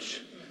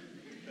much.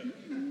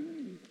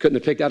 Couldn't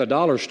have picked out a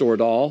dollar store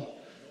doll.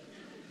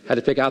 Had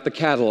to pick out the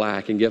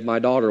Cadillac and give my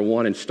daughter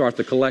one and start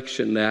the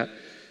collection that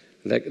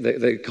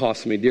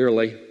cost me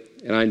dearly.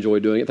 And I enjoy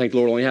doing it. Thank the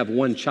Lord I only have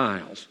one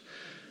child.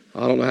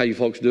 I don't know how you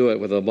folks do it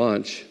with a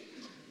bunch.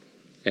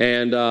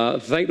 And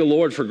thank the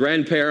Lord for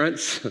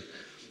grandparents.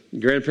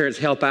 Grandparents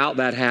help out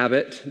that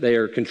habit. They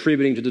are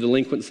contributing to the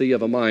delinquency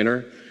of a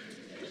minor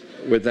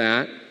with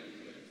that.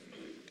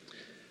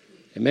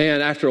 And man,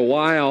 after a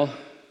while,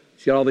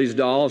 she got all these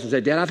dolls and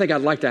said, Dad, I think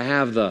I'd like to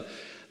have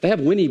they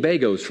have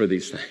Winnebagos for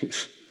these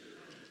things.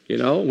 You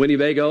know,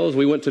 Winnebagos.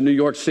 We went to New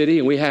York City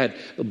and we had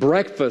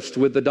breakfast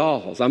with the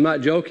dolls. I'm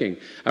not joking.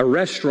 A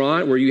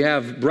restaurant where you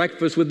have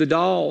breakfast with the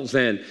dolls,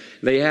 and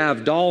they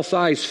have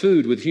doll-sized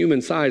food with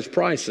human-sized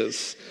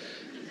prices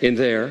in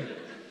there.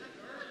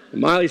 And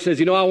Miley says,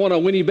 you know, I want a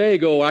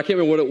Winnebago. I can't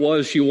remember what it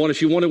was she wanted.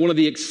 She wanted one of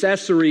the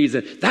accessories,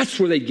 and that's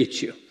where they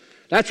get you.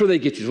 That's where they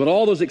get you, with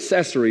all those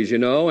accessories, you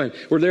know. And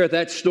we're there at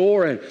that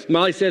store, and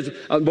Miley says,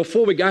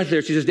 before we got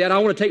there, she says, Dad, I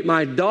want to take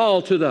my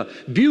doll to the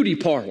beauty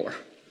parlor.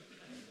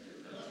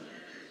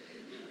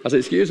 I said,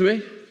 excuse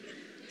me?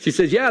 She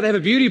says, yeah, they have a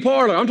beauty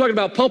parlor. I'm talking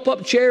about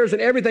pump-up chairs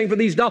and everything for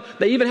these dolls.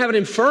 They even have an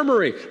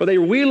infirmary where they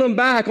wheel them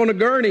back on a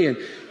gurney. And,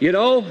 you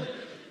know,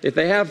 if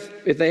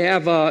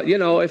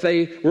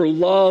they were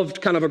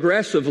loved kind of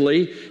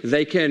aggressively,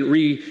 they can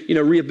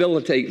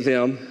rehabilitate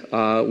them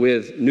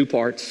with new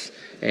parts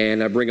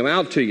and bring them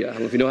out to you. I don't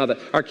know if you know how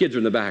our kids are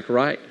in the back,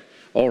 right?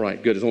 All right,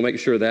 good. I just want to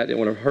make sure that I didn't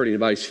want to hurt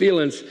anybody's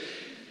feelings.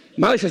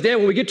 Miley says, Dad,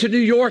 when we get to New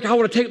York, I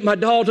want to take my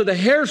doll to the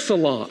hair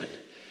salon.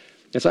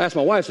 And so I asked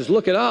my wife, I says,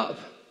 look it up.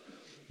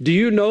 Do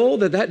you know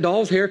that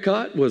doll's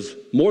haircut was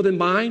more than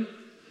mine?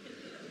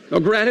 Now,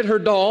 granted, her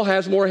doll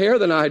has more hair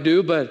than I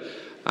do, but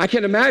I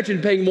can't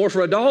imagine paying more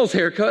for a doll's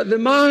haircut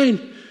than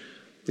mine.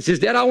 He says,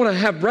 Dad, I want to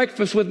have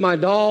breakfast with my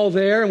doll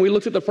there. And we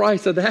looked at the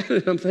price of that,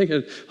 and I'm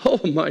thinking, oh,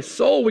 my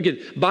soul, we could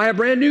buy a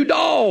brand new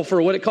doll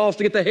for what it costs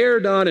to get the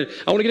hair done. And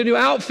I want to get a new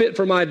outfit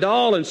for my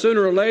doll. And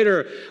sooner or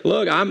later,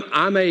 look,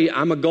 I'm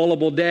a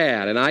gullible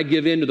dad, and I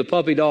give in to the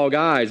puppy dog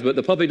eyes. But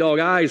the puppy dog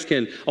eyes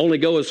can only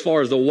go as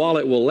far as the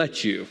wallet will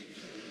let you.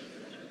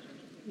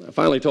 I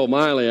finally told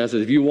Miley, I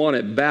said, if you want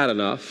it bad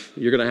enough,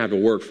 you're going to have to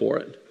work for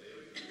it.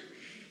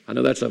 I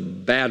know that's a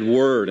bad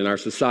word in our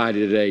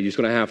society today. You're just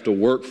going to have to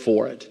work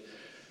for it.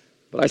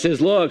 But I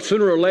says, look,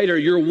 sooner or later,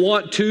 your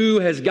want to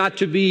has got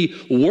to be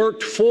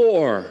worked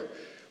for.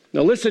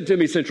 Now listen to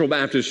me, Central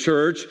Baptist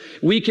Church.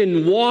 We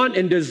can want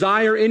and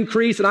desire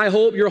increase, and I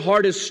hope your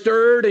heart is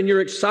stirred and you're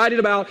excited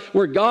about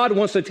where God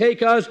wants to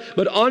take us,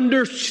 but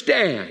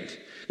understand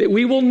that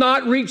we will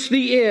not reach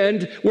the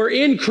end where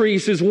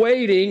increase is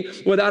waiting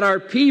without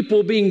our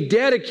people being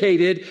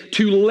dedicated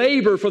to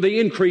labor for the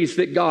increase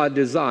that God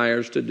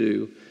desires to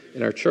do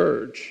in our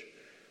church.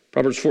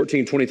 Proverbs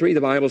 14:23,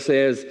 the Bible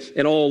says,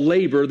 in all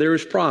labor there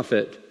is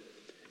profit.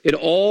 In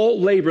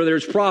all labor there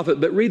is profit.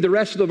 But read the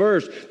rest of the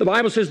verse. The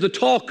Bible says, the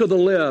talk of the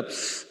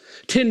lips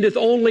tendeth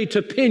only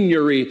to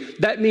penury.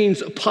 That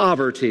means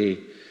poverty.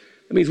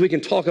 That means we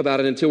can talk about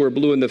it until we're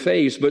blue in the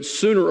face, but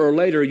sooner or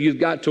later you've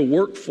got to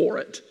work for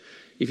it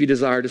if you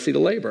desire to see the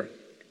labor.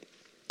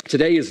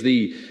 Today is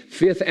the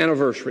 5th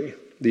anniversary,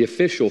 the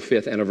official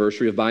 5th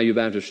anniversary of Bayou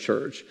Baptist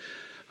Church.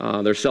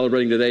 They're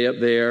celebrating today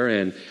up there,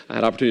 and I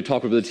had an opportunity to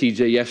talk with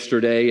TJ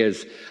yesterday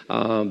as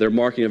they're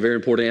marking a very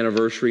important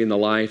anniversary in the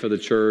life of the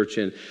church.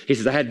 And he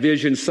says, I had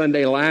vision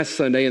Sunday last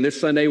Sunday, and this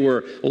Sunday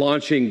we're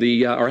launching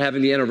or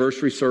having the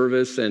anniversary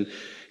service. And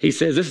he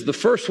says, this is the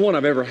first one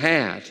I've ever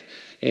had.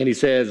 And he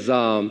says,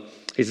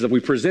 we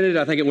presented it,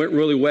 I think it went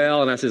really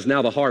well. And I says,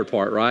 now the hard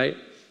part, right?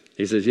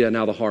 He says, yeah,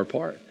 now the hard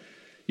part.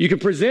 You can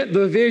present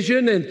the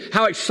vision and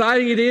how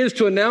exciting it is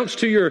to announce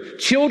to your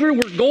children,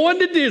 we're going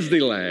to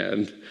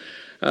Disneyland.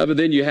 But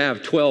then you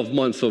have 12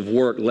 months of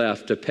work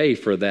left to pay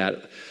for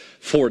that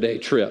 4-day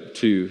trip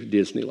to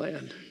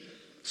Disneyland.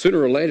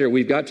 Sooner or later,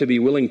 we've got to be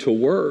willing to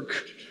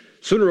work.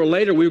 Sooner or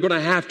later, we're going to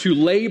have to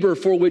labor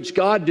for which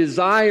God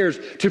desires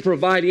to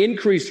provide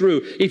increase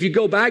through. If you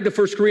go back to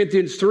 1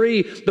 Corinthians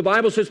 3, the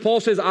Bible says, Paul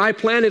says, I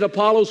planted,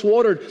 Apollos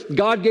watered.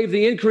 God gave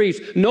the increase.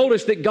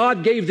 Notice that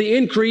God gave the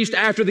increase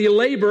after the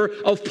labor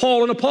of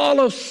Paul and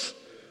Apollos.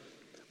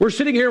 We're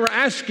sitting here, we're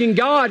asking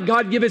God,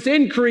 God give us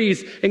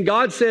increase. And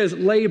God says,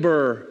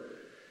 labor.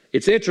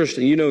 It's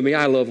interesting. You know me,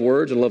 I love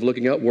words and love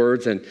looking up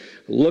words, and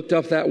looked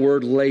up that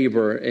word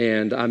labor,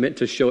 and I meant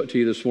to show it to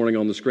you this morning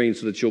on the screen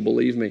so that you'll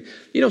believe me.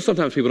 You know,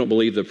 sometimes people don't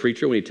believe the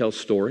preacher when he tells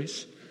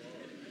stories.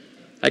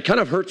 It kind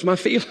of hurts my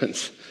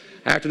feelings.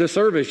 After the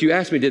service, you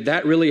asked me, did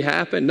that really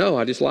happen? No,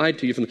 I just lied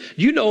to you.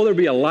 You know there'd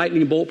be a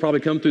lightning bolt probably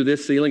come through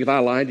this ceiling if I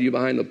lied to you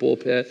behind the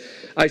pulpit.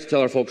 I used to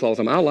tell our folks all the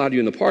time, I'll lie to you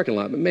in the parking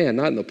lot, but man,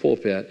 not in the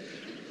pulpit.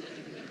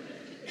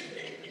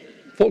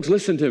 Folks,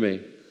 listen to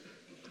me.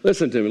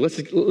 Listen to me.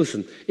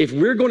 Listen. If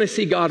we're going to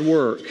see God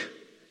work,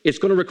 it's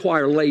going to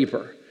require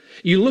labor.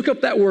 You look up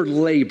that word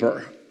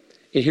labor,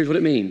 and here's what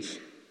it means.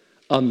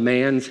 A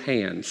man's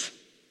hands.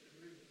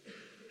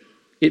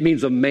 It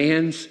means a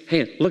man's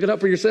hand. Look it up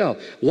for yourself.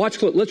 Watch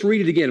close. Let's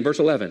read it again, verse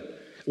 11.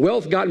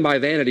 Wealth gotten by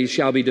vanity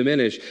shall be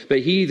diminished, but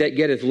he that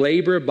getteth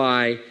labor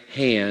by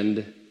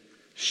hand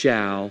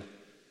shall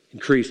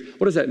increase.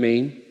 What does that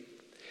mean?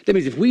 That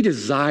means if we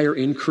desire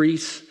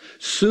increase,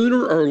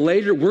 sooner or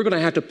later, we're going to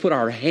have to put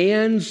our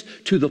hands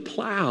to the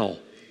plow.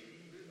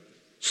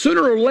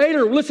 Sooner or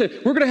later, listen,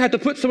 we're going to have to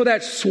put some of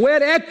that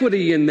sweat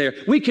equity in there.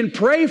 We can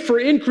pray for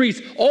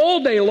increase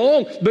all day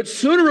long, but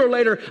sooner or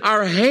later,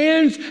 our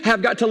hands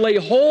have got to lay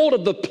hold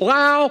of the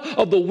plow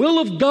of the will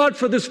of God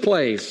for this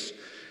place.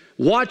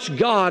 Watch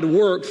God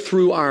work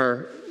through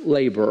our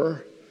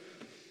labor.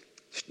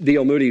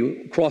 D.L.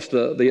 Moody crossed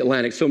the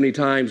Atlantic so many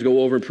times, go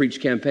over and preach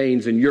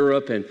campaigns in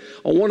Europe. And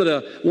on one of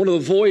the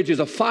voyages,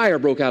 a fire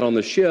broke out on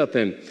the ship.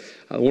 And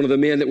one of the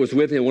men that was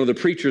with him, one of the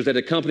preachers that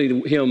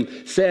accompanied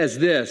him, says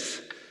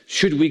this,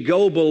 should we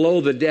go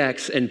below the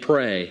decks and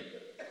pray?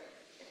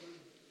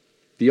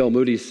 D.L.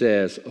 Moody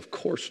says, of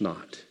course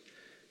not.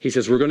 He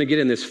says, we're going to get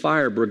in this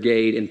fire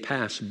brigade and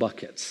pass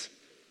buckets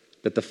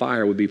that the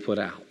fire would be put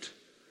out.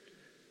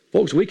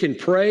 Folks, we can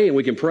pray and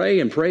we can pray,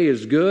 and pray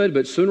is good,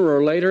 but sooner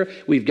or later,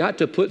 we've got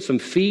to put some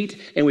feet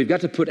and we've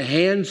got to put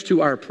hands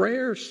to our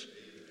prayers.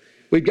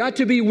 We've got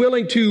to be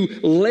willing to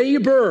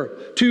labor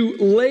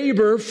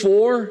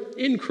for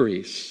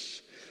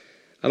increase.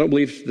 I don't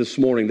believe this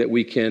morning that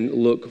we can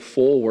look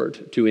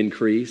forward to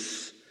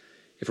increase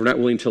if we're not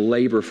willing to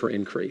labor for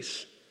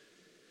increase.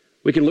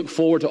 We can look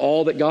forward to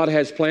all that God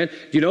has planned.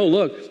 You know,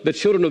 look, the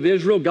children of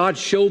Israel, God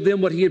showed them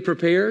what he had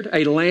prepared,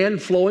 a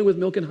land flowing with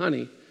milk and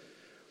honey.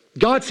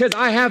 God says,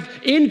 I have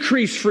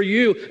increase for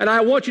you, and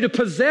I want you to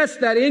possess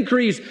that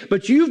increase,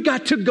 but you've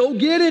got to go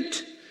get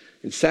it.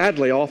 And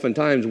sadly,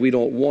 oftentimes, we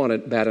don't want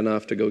it bad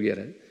enough to go get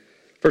it.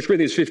 1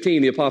 Corinthians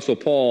 15, the Apostle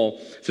Paul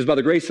says, by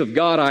the grace of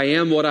God, I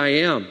am what I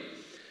am.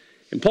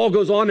 And Paul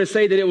goes on to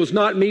say that it was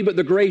not me, but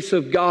the grace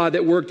of God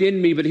that worked in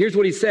me. But here's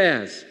what he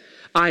says.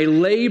 I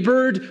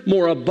labored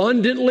more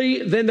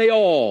abundantly than they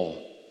all.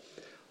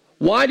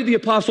 Why did the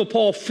Apostle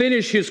Paul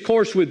finish his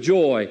course with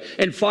joy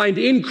and find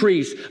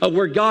increase of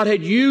where God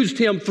had used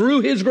him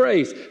through his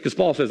grace? Because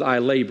Paul says, I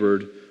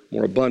labored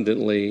more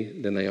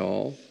abundantly than they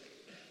all.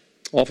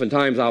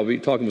 Oftentimes I'll be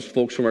talking with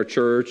folks from our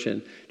church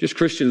and just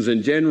Christians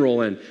in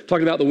general and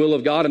talking about the will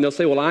of God, and they'll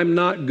say, well, I'm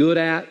not good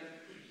at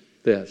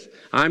this.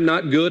 I'm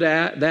not good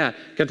at that.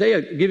 Can I tell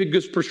you, give you a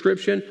good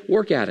prescription?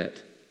 Work at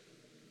it.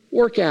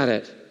 Work at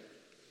it.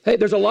 Hey,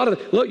 there's a lot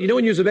of, look, you know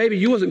when you was a baby,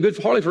 you wasn't good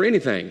hardly for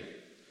anything.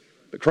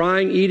 But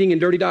crying, eating, and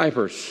dirty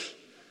diapers.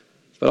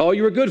 But all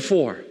you were good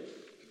for.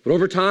 But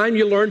over time,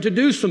 you learned to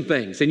do some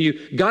things. And you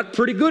got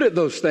pretty good at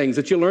those things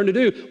that you learned to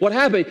do. What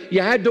happened?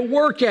 You had to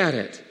work at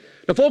it.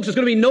 Now, folks, it's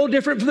going to be no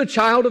different for the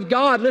child of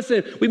God.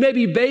 Listen, we may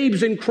be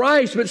babes in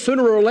Christ, but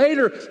sooner or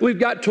later, we've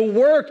got to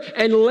work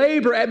and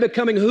labor at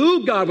becoming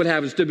who God would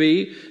have us to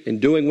be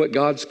and doing what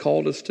God's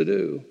called us to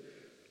do.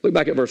 Look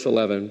back at verse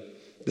 11.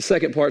 The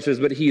second part says,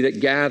 but he that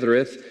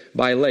gathereth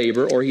by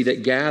labor, or he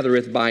that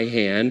gathereth by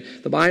hand,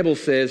 the Bible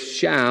says,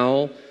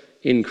 shall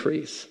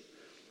increase.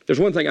 There's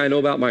one thing I know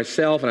about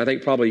myself, and I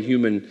think probably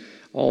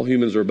all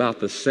humans are about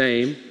the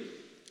same.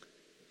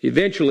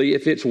 Eventually,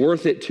 if it's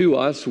worth it to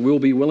us, we'll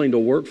be willing to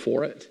work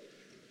for it.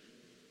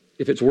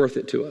 If it's worth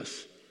it to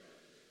us.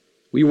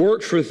 We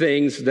work for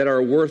things that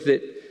are worth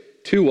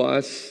it to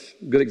us.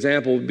 A good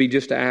example would be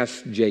just to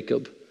ask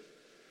Jacob.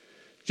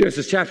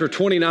 Genesis chapter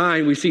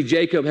 29, we see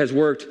Jacob has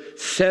worked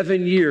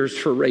 7 years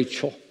for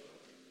Rachel.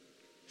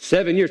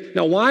 7 years.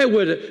 Now,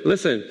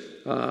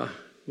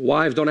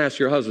 wives, don't ask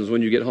your husbands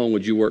when you get home,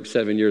 would you work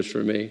 7 years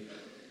for me?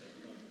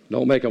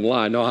 Don't make them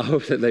lie. No, I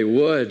hope that they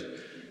would.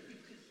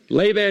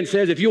 Laban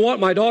says, if you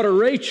want my daughter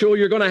Rachel,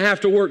 you're going to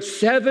have to work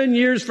 7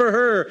 years for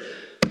her.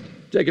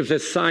 Jacob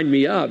says, sign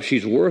me up.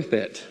 She's worth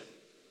it.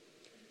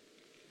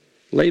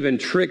 Laban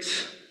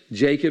tricks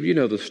Jacob. You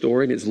know the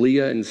story. And it's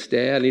Leah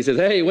instead. And he says,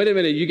 hey, wait a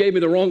minute. You gave me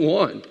the wrong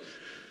one.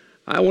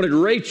 I wanted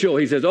Rachel.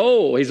 He says,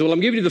 well, I'm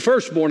giving you the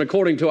firstborn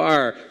according to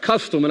our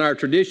custom and our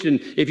tradition.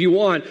 If you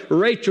want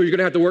Rachel, you're going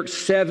to have to work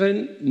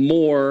 7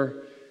 more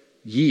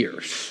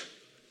years.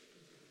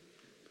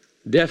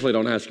 Definitely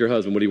don't ask your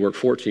husband, would he work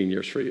 14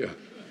 years for you?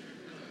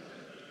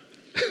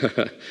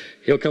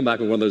 He'll come back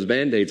with one of those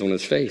Band-Aids on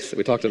his face that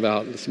we talked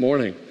about this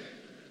morning.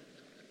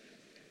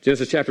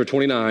 Genesis chapter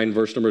 29,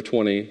 verse number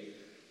 20.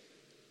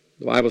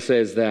 The Bible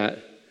says that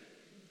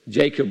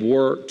Jacob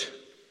worked.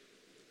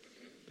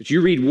 But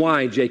you read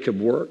why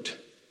Jacob worked.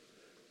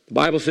 The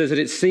Bible says that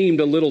it seemed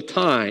a little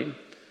time.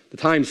 The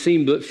time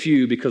seemed but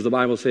few because the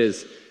Bible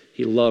says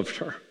he loved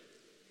her.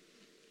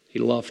 He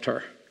loved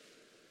her.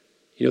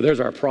 You know, there's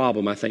our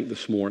problem, I think,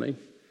 this morning.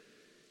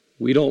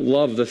 We don't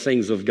love the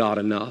things of God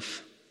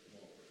enough.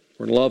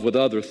 We're in love with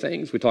other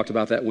things. We talked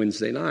about that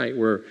Wednesday night.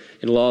 We're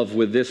in love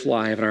with this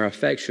life, and our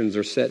affections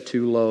are set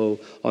too low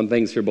on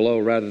things here below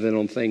rather than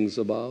on things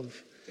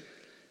above.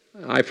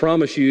 I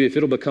promise you, if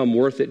it'll become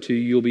worth it to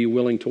you, you'll be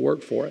willing to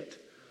work for it.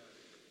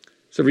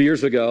 Several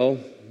years ago,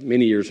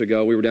 many years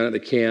ago, we were down at the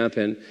camp,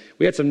 and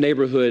we had some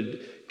neighborhood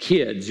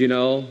kids, you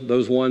know,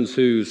 those ones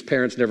whose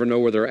parents never know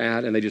where they're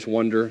at, and they just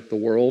wander the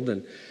world.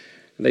 And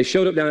they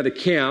showed up down at the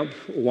camp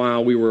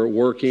while we were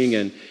working,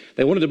 and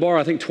they wanted to borrow,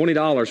 I think,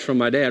 $20 from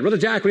my dad. Brother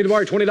Jack, we need to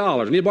borrow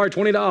 $20. We need to borrow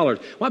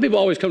 $20. Why do people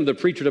always come to the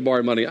preacher to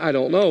borrow money? I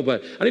don't know,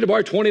 but I need to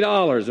borrow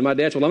 $20. And my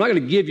dad said, well, I'm not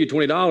going to give you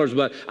 $20,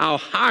 but I'll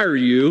hire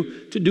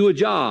you to do a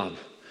job.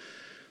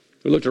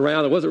 We looked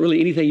around. There wasn't really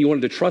anything you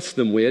wanted to trust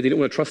them with. You didn't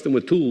want to trust them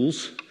with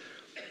tools.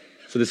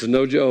 So this is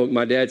no joke.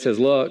 My dad says,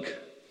 look,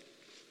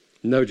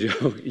 no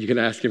joke. You can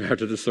ask him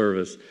after the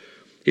service.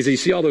 He said, you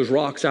see all those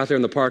rocks out there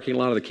in the parking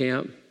lot of the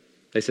camp?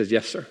 They says,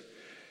 yes, sir.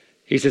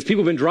 He says,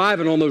 people have been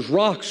driving on those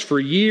rocks for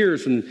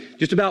years and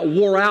just about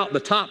wore out the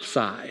top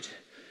side.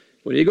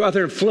 Well, you go out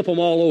there and flip them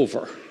all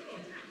over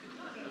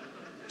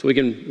so we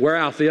can wear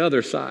out the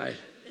other side.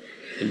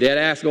 And Dad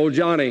asked old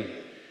Johnny.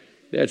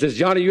 Dad says,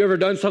 Johnny, you ever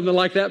done something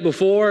like that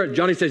before?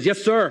 Johnny says,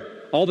 yes, sir,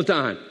 all the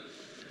time.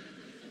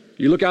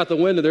 You look out the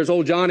window, there's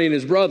old Johnny and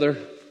his brother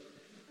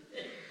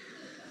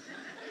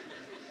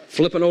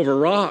flipping over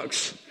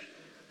rocks.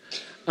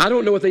 I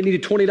don't know what they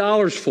needed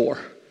 $20 for,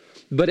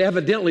 but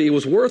evidently it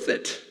was worth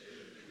it.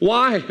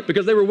 Why?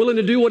 Because they were willing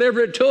to do whatever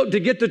it took to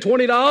get the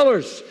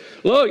 $20.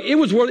 Look, it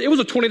was a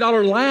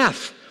 $20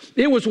 laugh.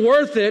 It was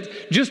worth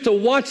it just to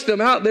watch them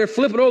out there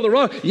flipping over the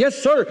rock.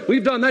 Yes, sir,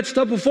 we've done that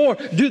stuff before.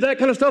 Do that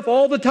kind of stuff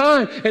all the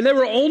time. And they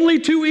were only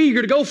too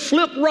eager to go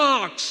flip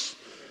rocks.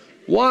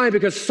 Why?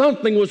 Because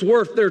something was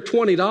worth their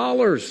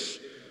 $20.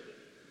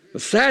 The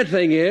sad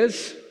thing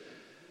is,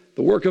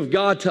 the work of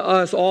God to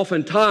us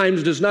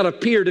oftentimes does not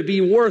appear to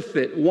be worth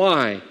it.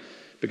 Why?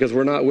 Because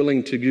we're not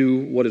willing to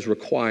do what is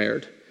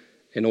required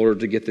in order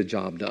to get the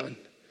job done.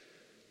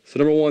 So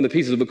number one, the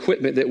pieces of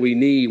equipment that we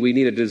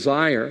need a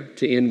desire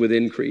to end with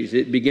increase.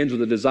 It begins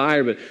with a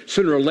desire, but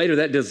sooner or later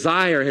that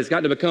desire has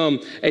got to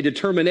become a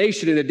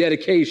determination and a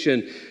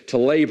dedication to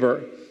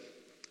labor.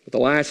 But the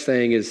last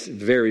thing is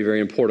very, very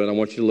important. I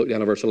want you to look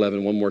down at verse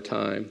 11 one more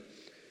time.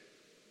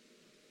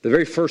 The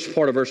very first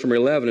part of verse number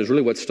 11 is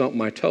really what stumped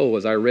my toe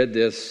as I read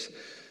this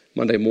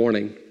Monday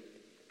morning.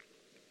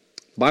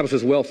 The Bible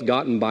says, wealth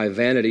gotten by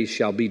vanity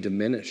shall be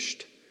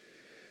diminished.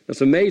 It's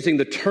amazing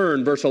the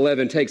turn verse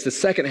 11 takes. The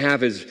second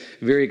half is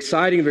very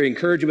exciting, very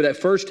encouraging, but that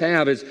first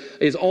half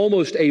is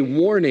almost a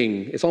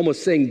warning. It's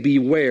almost saying,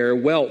 beware,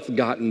 wealth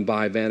gotten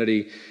by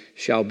vanity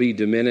shall be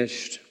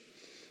diminished.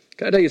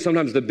 Can I tell you,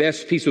 sometimes the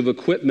best piece of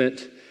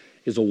equipment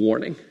is a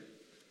warning.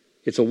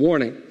 It's a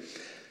warning.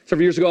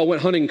 Several years ago, I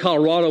went hunting in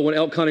Colorado, went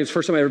elk hunting. It's the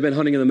first time I'd ever been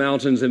hunting in the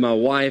mountains, and my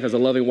wife, as a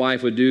loving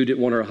wife would do,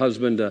 didn't want her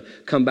husband to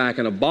come back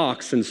in a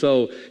box, and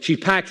so she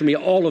packed me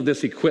all of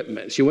this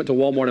equipment. She went to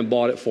Walmart and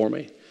bought it for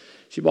me.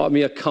 She bought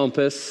me a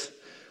compass.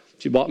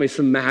 She bought me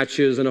some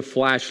matches and a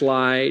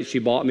flashlight. She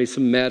bought me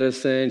some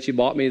medicine. She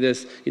bought me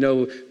this,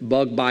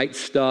 bug bite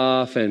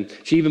stuff. And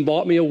she even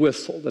bought me a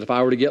whistle that if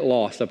I were to get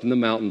lost up in the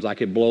mountains, I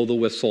could blow the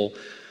whistle.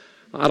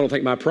 I don't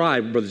think my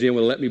pride, Brother Jim,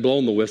 would let me blow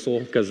the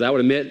whistle because that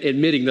would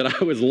admitting that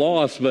I was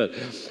lost. But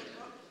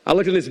I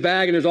looked in this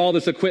bag and there's all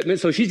this equipment.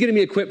 So she's getting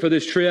me equipped for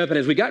this trip. And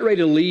as we got ready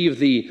to leave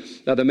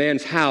the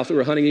man's house that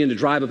we're hunting in to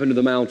drive up into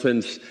the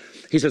mountains,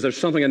 he says, there's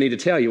something I need to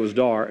tell you. It was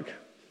dark.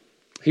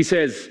 He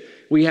says,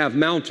 we have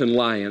mountain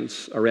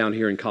lions around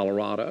here in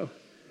Colorado.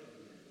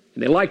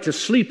 And they like to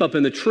sleep up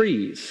in the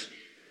trees.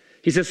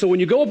 He says, so when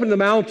you go up in the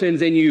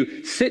mountains and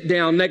you sit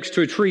down next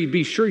to a tree,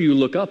 be sure you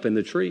look up in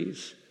the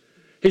trees.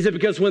 He said,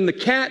 because when the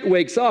cat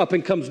wakes up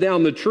and comes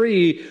down the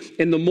tree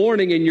in the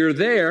morning and you're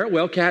there,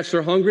 well, cats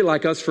are hungry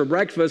like us for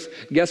breakfast.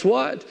 Guess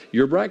what?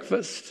 Your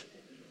breakfast.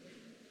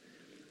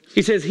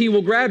 He says he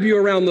will grab you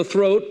around the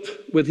throat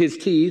with his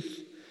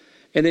teeth,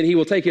 and then he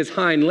will take his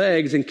hind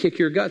legs and kick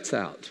your guts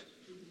out.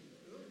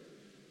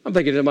 I'm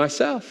thinking to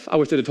myself, I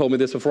wish they'd have told me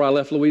this before I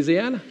left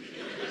Louisiana.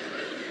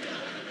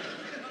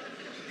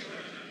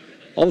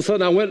 All of a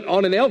sudden I went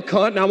on an elk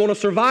hunt and I'm on a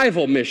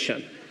survival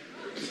mission.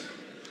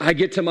 I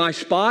get to my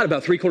spot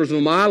about 3/4 of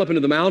a mile up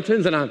into the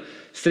mountains, and I'm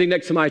sitting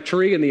next to my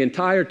tree, and the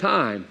entire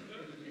time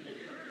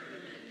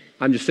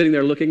I'm just sitting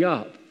there looking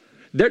up.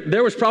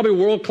 There was probably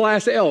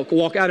world-class elk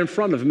walk out in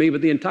front of me,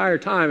 but the entire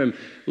time I'm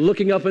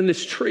looking up in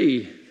this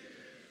tree.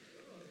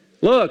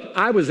 Look,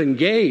 I was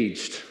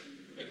engaged.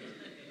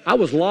 I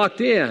was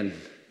locked in.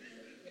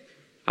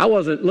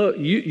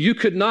 You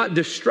could not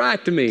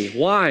distract me.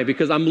 Why?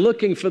 Because I'm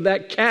looking for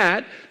that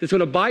cat that's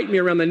going to bite me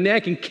around the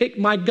neck and kick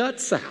my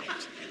guts out.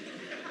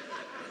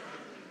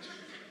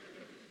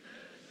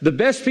 The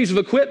best piece of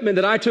equipment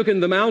that I took in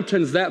the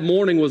mountains that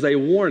morning was a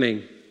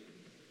warning.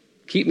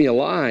 Keep me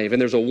alive.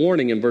 And there's a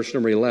warning in verse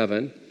number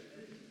 11.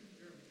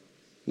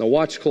 Now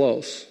watch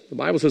close. The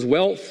Bible says,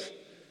 wealth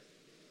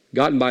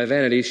gotten by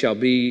vanity shall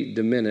be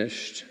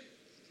diminished.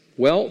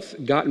 Wealth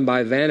gotten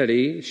by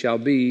vanity shall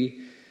be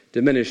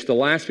diminished. The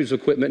last piece of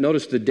equipment,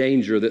 notice the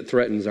danger that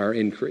threatens our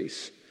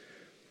increase.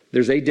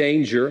 There's a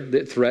danger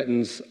that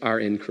threatens our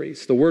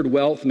increase. The word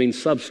wealth means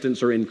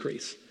substance or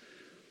increase.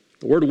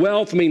 The word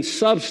wealth means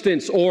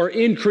substance or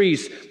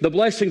increase, the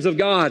blessings of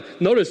God.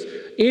 Notice,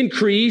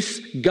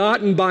 increase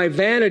gotten by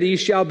vanity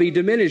shall be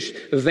diminished.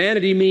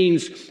 Vanity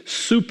means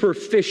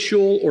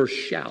superficial or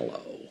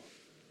shallow.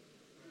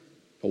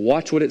 But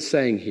watch what it's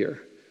saying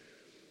here.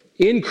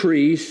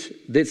 Increase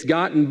that's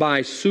gotten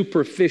by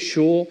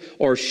superficial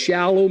or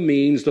shallow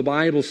means, the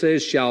Bible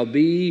says, shall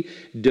be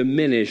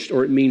diminished,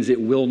 or it means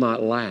it will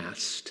not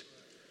last.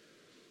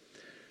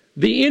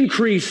 The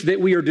increase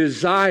that we are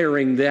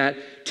desiring that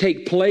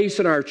take place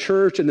in our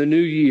church in the new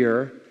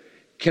year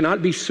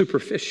cannot be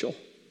superficial.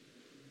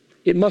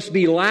 It must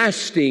be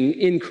lasting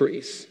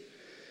increase.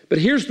 But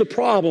here's the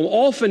problem.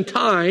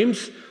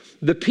 Oftentimes,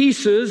 the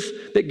pieces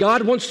that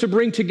God wants to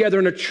bring together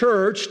in a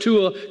church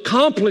to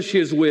accomplish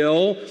His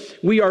will,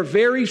 we are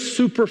very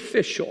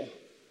superficial.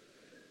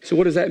 So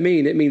what does that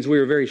mean? It means we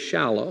are very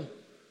shallow.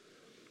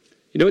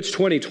 You know, it's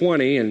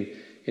 2020, and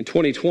in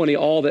 2020,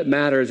 all that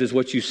matters is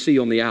what you see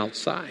on the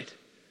outside.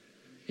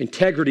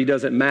 Integrity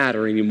doesn't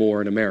matter anymore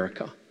in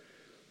America.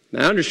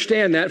 Now, I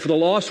understand that for the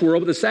lost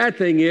world, but the sad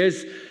thing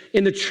is,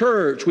 in the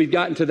church, we've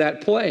gotten to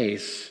that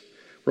place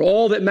where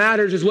all that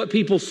matters is what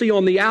people see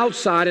on the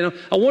outside. And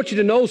I want you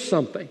to know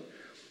something.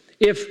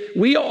 If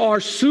we are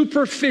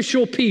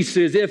superficial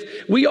pieces,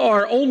 if we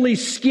are only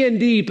skin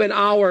deep in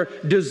our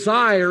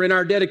desire and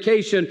our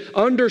dedication,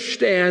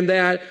 understand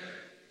that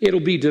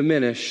it'll be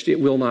diminished. It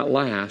will not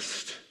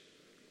last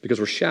because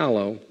we're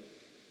shallow.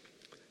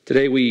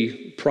 Today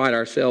we pride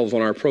ourselves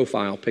on our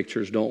profile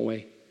pictures, don't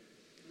we?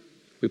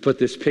 We put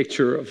this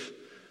picture of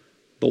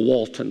the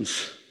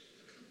Waltons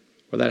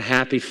or that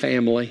happy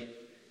family.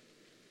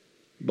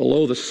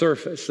 Below the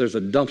surface, there's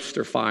a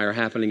dumpster fire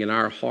happening in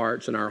our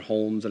hearts and our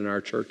homes and in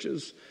our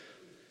churches.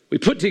 We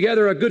put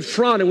together a good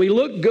front and we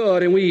look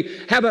good and we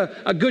have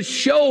a good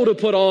show to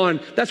put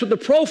on. That's what the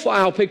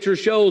profile picture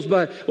shows,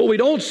 but what we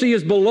don't see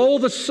is below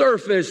the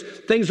surface,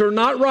 things are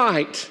not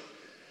right.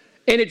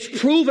 And it's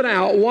proven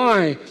out.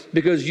 Why?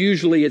 Because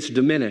usually it's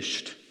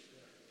diminished.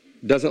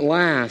 It doesn't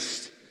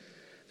last.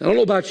 I don't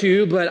know about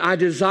you, but I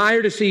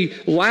desire to see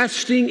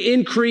lasting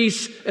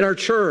increase in our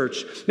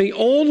church. The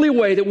only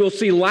way that we'll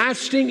see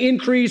lasting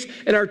increase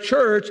in our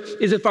church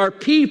is if our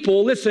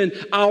people, listen,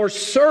 our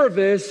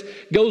service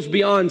goes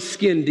beyond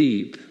skin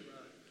deep.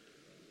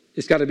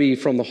 It's got to be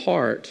from the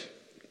heart.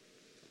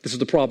 This is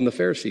the problem the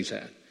Pharisees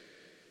had.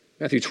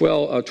 Matthew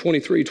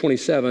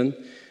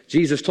 23:27,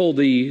 Jesus told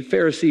the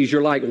Pharisees,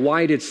 you're like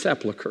whited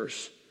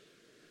sepulchres.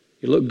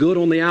 You look good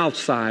on the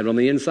outside, but on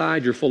the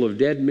inside you're full of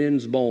dead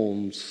men's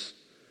bones.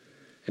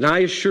 And I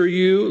assure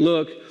you,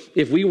 look,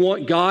 if we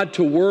want God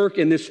to work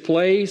in this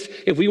place,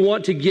 if we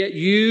want to get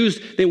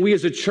used, then we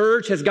as a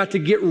church has got to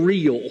get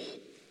real.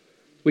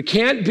 We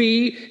can't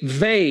be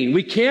vain.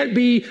 We can't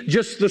be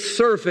just the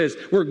surface.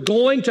 We're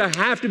going to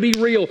have to be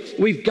real.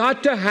 We've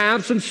got to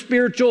have some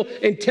spiritual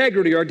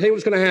integrity, or I'll tell you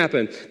what's going to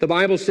happen. The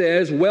Bible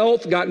says,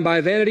 wealth gotten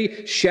by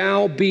vanity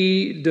shall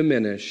be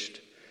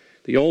diminished.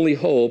 The only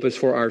hope is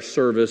for our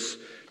service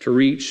to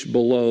reach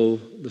below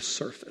the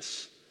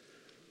surface.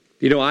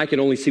 You know, I can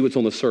only see what's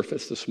on the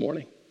surface this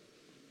morning.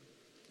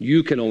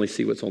 You can only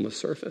see what's on the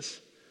surface.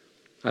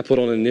 I put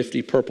on a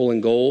nifty purple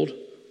and gold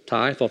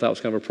tie. I thought that was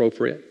kind of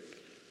appropriate.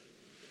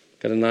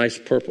 Got a nice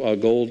purple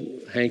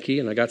gold hanky,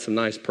 and I got some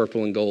nice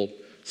purple and gold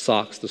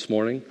socks this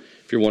morning.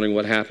 If you're wondering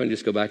what happened,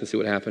 just go back and see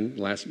what happened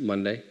last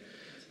Monday.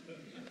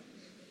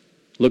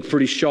 Looked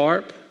pretty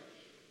sharp.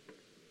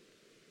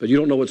 but you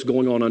don't know what's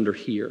going on under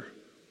here.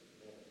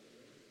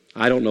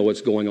 I don't know what's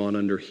going on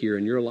under here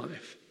in your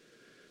life.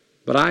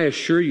 But I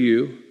assure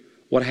you,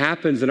 what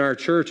happens in our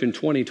church in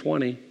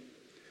 2020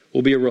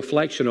 will be a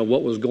reflection of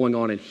what was going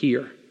on in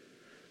here,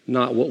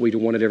 not what we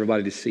wanted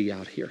everybody to see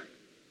out here.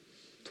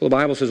 So the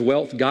Bible says,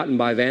 wealth gotten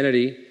by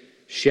vanity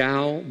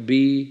shall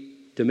be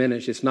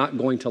diminished. It's not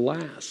going to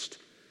last.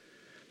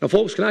 Now,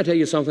 folks, can I tell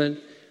you something?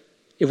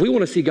 If we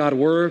want to see God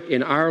work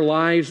in our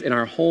lives, in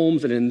our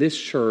homes, and in this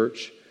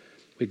church,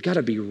 we've got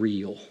to be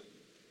real.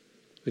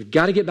 We've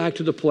got to get back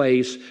to the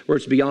place where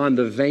it's beyond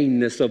the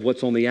vainness of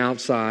what's on the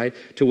outside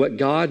to what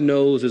God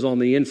knows is on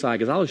the inside.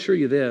 Because I'll assure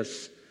you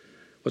this,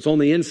 what's on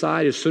the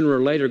inside is sooner or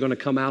later going to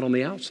come out on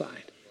the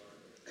outside.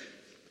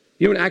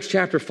 You know, in Acts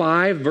chapter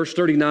 5, verse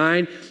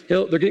 39,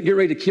 they're getting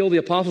ready to kill the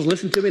apostles.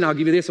 Listen to me and I'll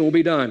give you this and we'll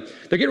be done.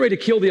 They're getting ready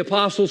to kill the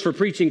apostles for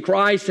preaching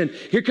Christ. And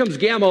here comes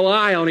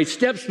Gamaliel and he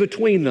steps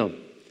between them.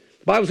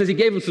 The Bible says he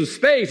gave them some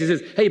space. He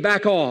says, hey,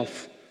 back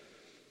off.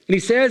 And he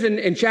says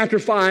in chapter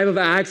 5 of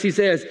Acts, he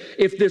says,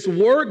 if this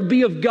work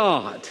be of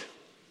God,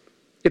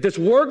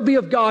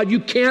 you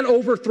can't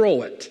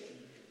overthrow it.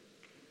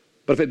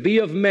 But if it be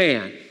of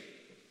man,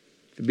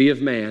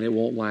 it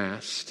won't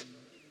last.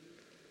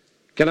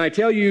 Can I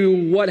tell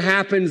you what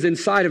happens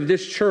inside of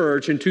this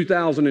church in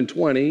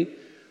 2020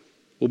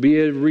 will be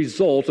a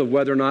result of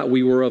whether or not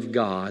we were of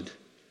God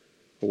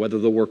or whether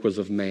the work was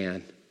of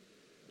man.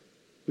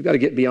 We've got to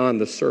get beyond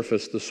the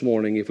surface this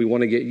morning. If we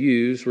want to get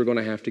used, we're going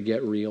to have to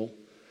get real.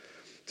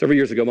 Several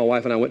years ago, my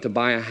wife and I went to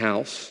buy a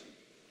house.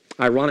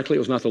 Ironically, it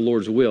was not the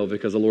Lord's will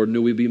because the Lord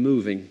knew we'd be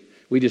moving.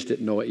 We just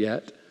didn't know it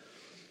yet.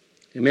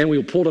 And man,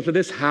 we pulled up to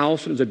this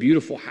house. It was a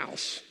beautiful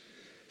house.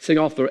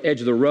 Sitting off the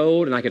edge of the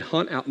road, and I could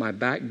hunt out my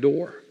back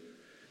door.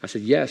 I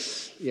said,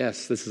 yes,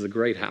 this is a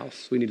great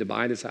house. We need to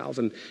buy this house.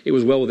 And it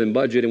was well within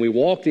budget. And we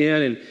walked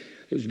in, and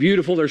it was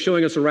beautiful. They're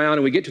showing us around,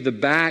 and we get to the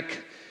back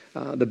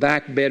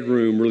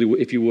bedroom,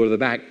 really, if you will, the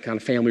back kind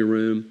of family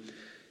room.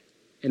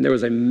 And there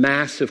was a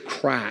massive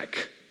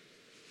crack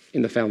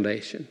in the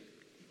foundation.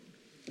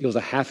 It was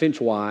a 1/2 inch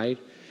wide,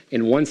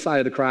 and one side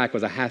of the crack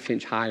was a 1/2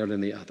 inch higher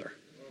than the other.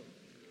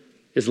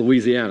 It's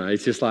Louisiana.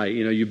 It's just like,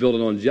 you build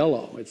it on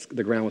Jell-O.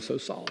 The ground was so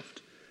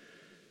soft.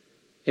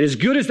 And as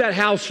good as that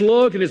house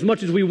looked, and as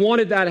much as we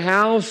wanted that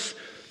house,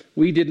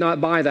 we did not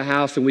buy the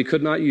house, and we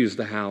could not use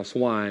the house.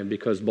 Why?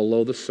 Because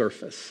below the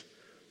surface,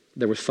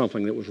 there was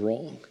something that was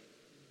wrong.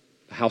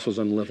 The house was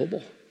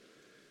unlivable.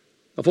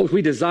 Now, folks,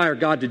 we desire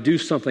God to do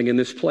something in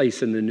this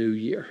place in the new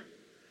year.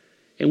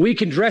 And we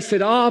can dress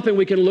it up, and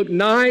we can look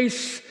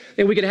nice,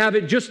 and we can have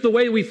it just the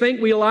way we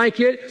think we like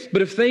it.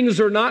 But if things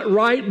are not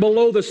right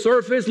below the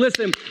surface,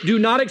 listen, do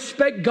not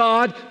expect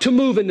God to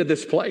move into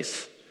this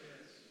place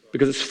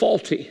because it's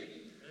faulty.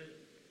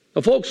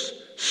 Now, folks,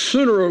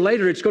 sooner or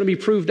later it's going to be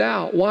proved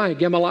out. Why?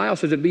 Gamaliel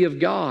says, if it be of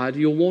God,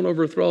 you won't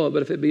overthrow it.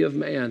 But if it be of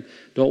man,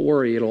 don't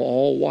worry, it'll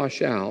all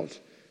wash out.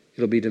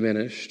 It'll be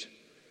diminished.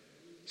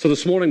 So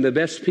this morning, the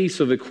best piece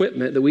of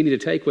equipment that we need to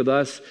take with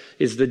us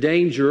is the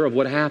danger of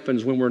what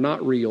happens when we're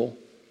not real.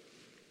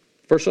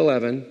 Verse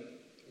 11,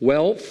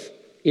 wealth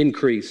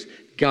increase,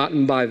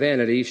 gotten by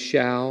vanity,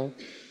 shall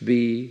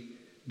be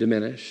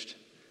diminished.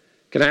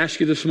 Can I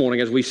ask you this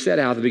morning, as we set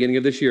out at the beginning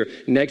of this year,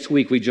 next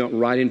week we jump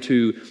right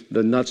into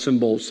the nuts and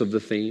bolts of the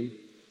theme.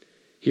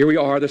 Here we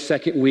are, the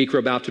second week, we're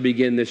about to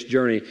begin this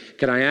journey.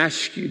 Can I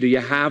ask you, do you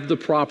have the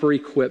proper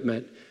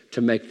equipment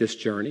to make this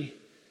journey?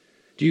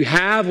 Do you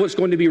have what's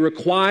going to be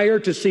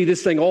required to see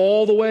this thing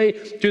all the way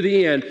to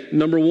the end?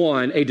 Number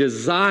one, a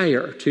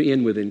desire to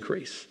end with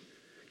increase.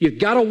 You've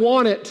got to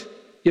want it.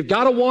 You've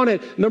got to want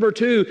it. Number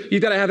two,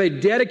 you've got to have a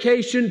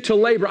dedication to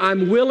labor.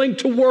 I'm willing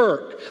to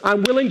work.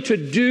 I'm willing to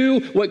do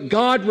what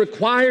God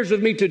requires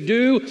of me to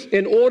do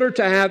in order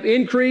to have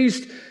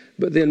increased.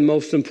 But then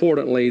most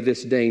importantly,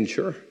 this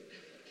danger.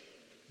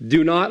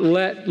 Do not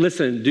let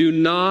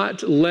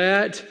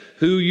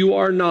who you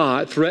are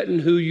not threaten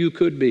who you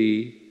could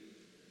be.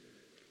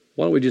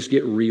 Why don't we just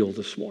get real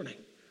this morning?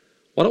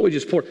 Why don't we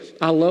just pour?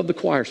 I love the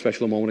choir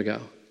special a moment ago.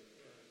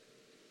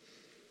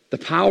 The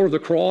power of the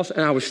cross,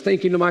 and I was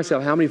thinking to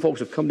myself, how many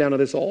folks have come down to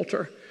this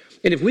altar?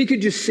 And if we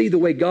could just see the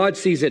way God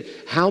sees it,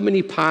 how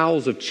many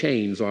piles of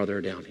chains are there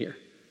down here?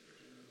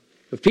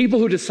 Of people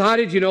who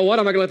decided, you know what,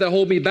 I'm not going to let that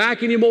hold me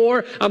back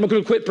anymore. I'm not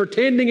going to quit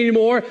pretending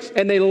anymore.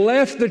 And they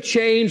left the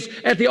chains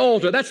at the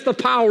altar. That's the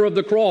power of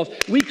the cross.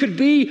 We could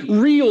be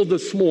real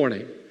this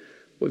morning.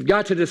 We've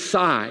got to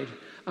decide.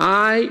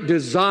 I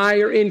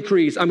desire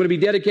increase. I'm going to be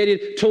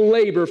dedicated to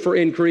labor for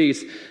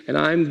increase. And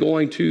I'm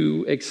going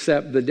to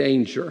accept the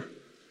danger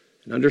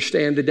and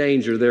understand the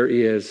danger there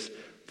is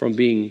from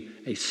being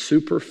a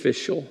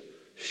superficial,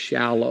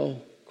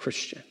 shallow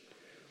Christian.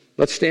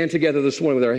 Let's stand together this morning with our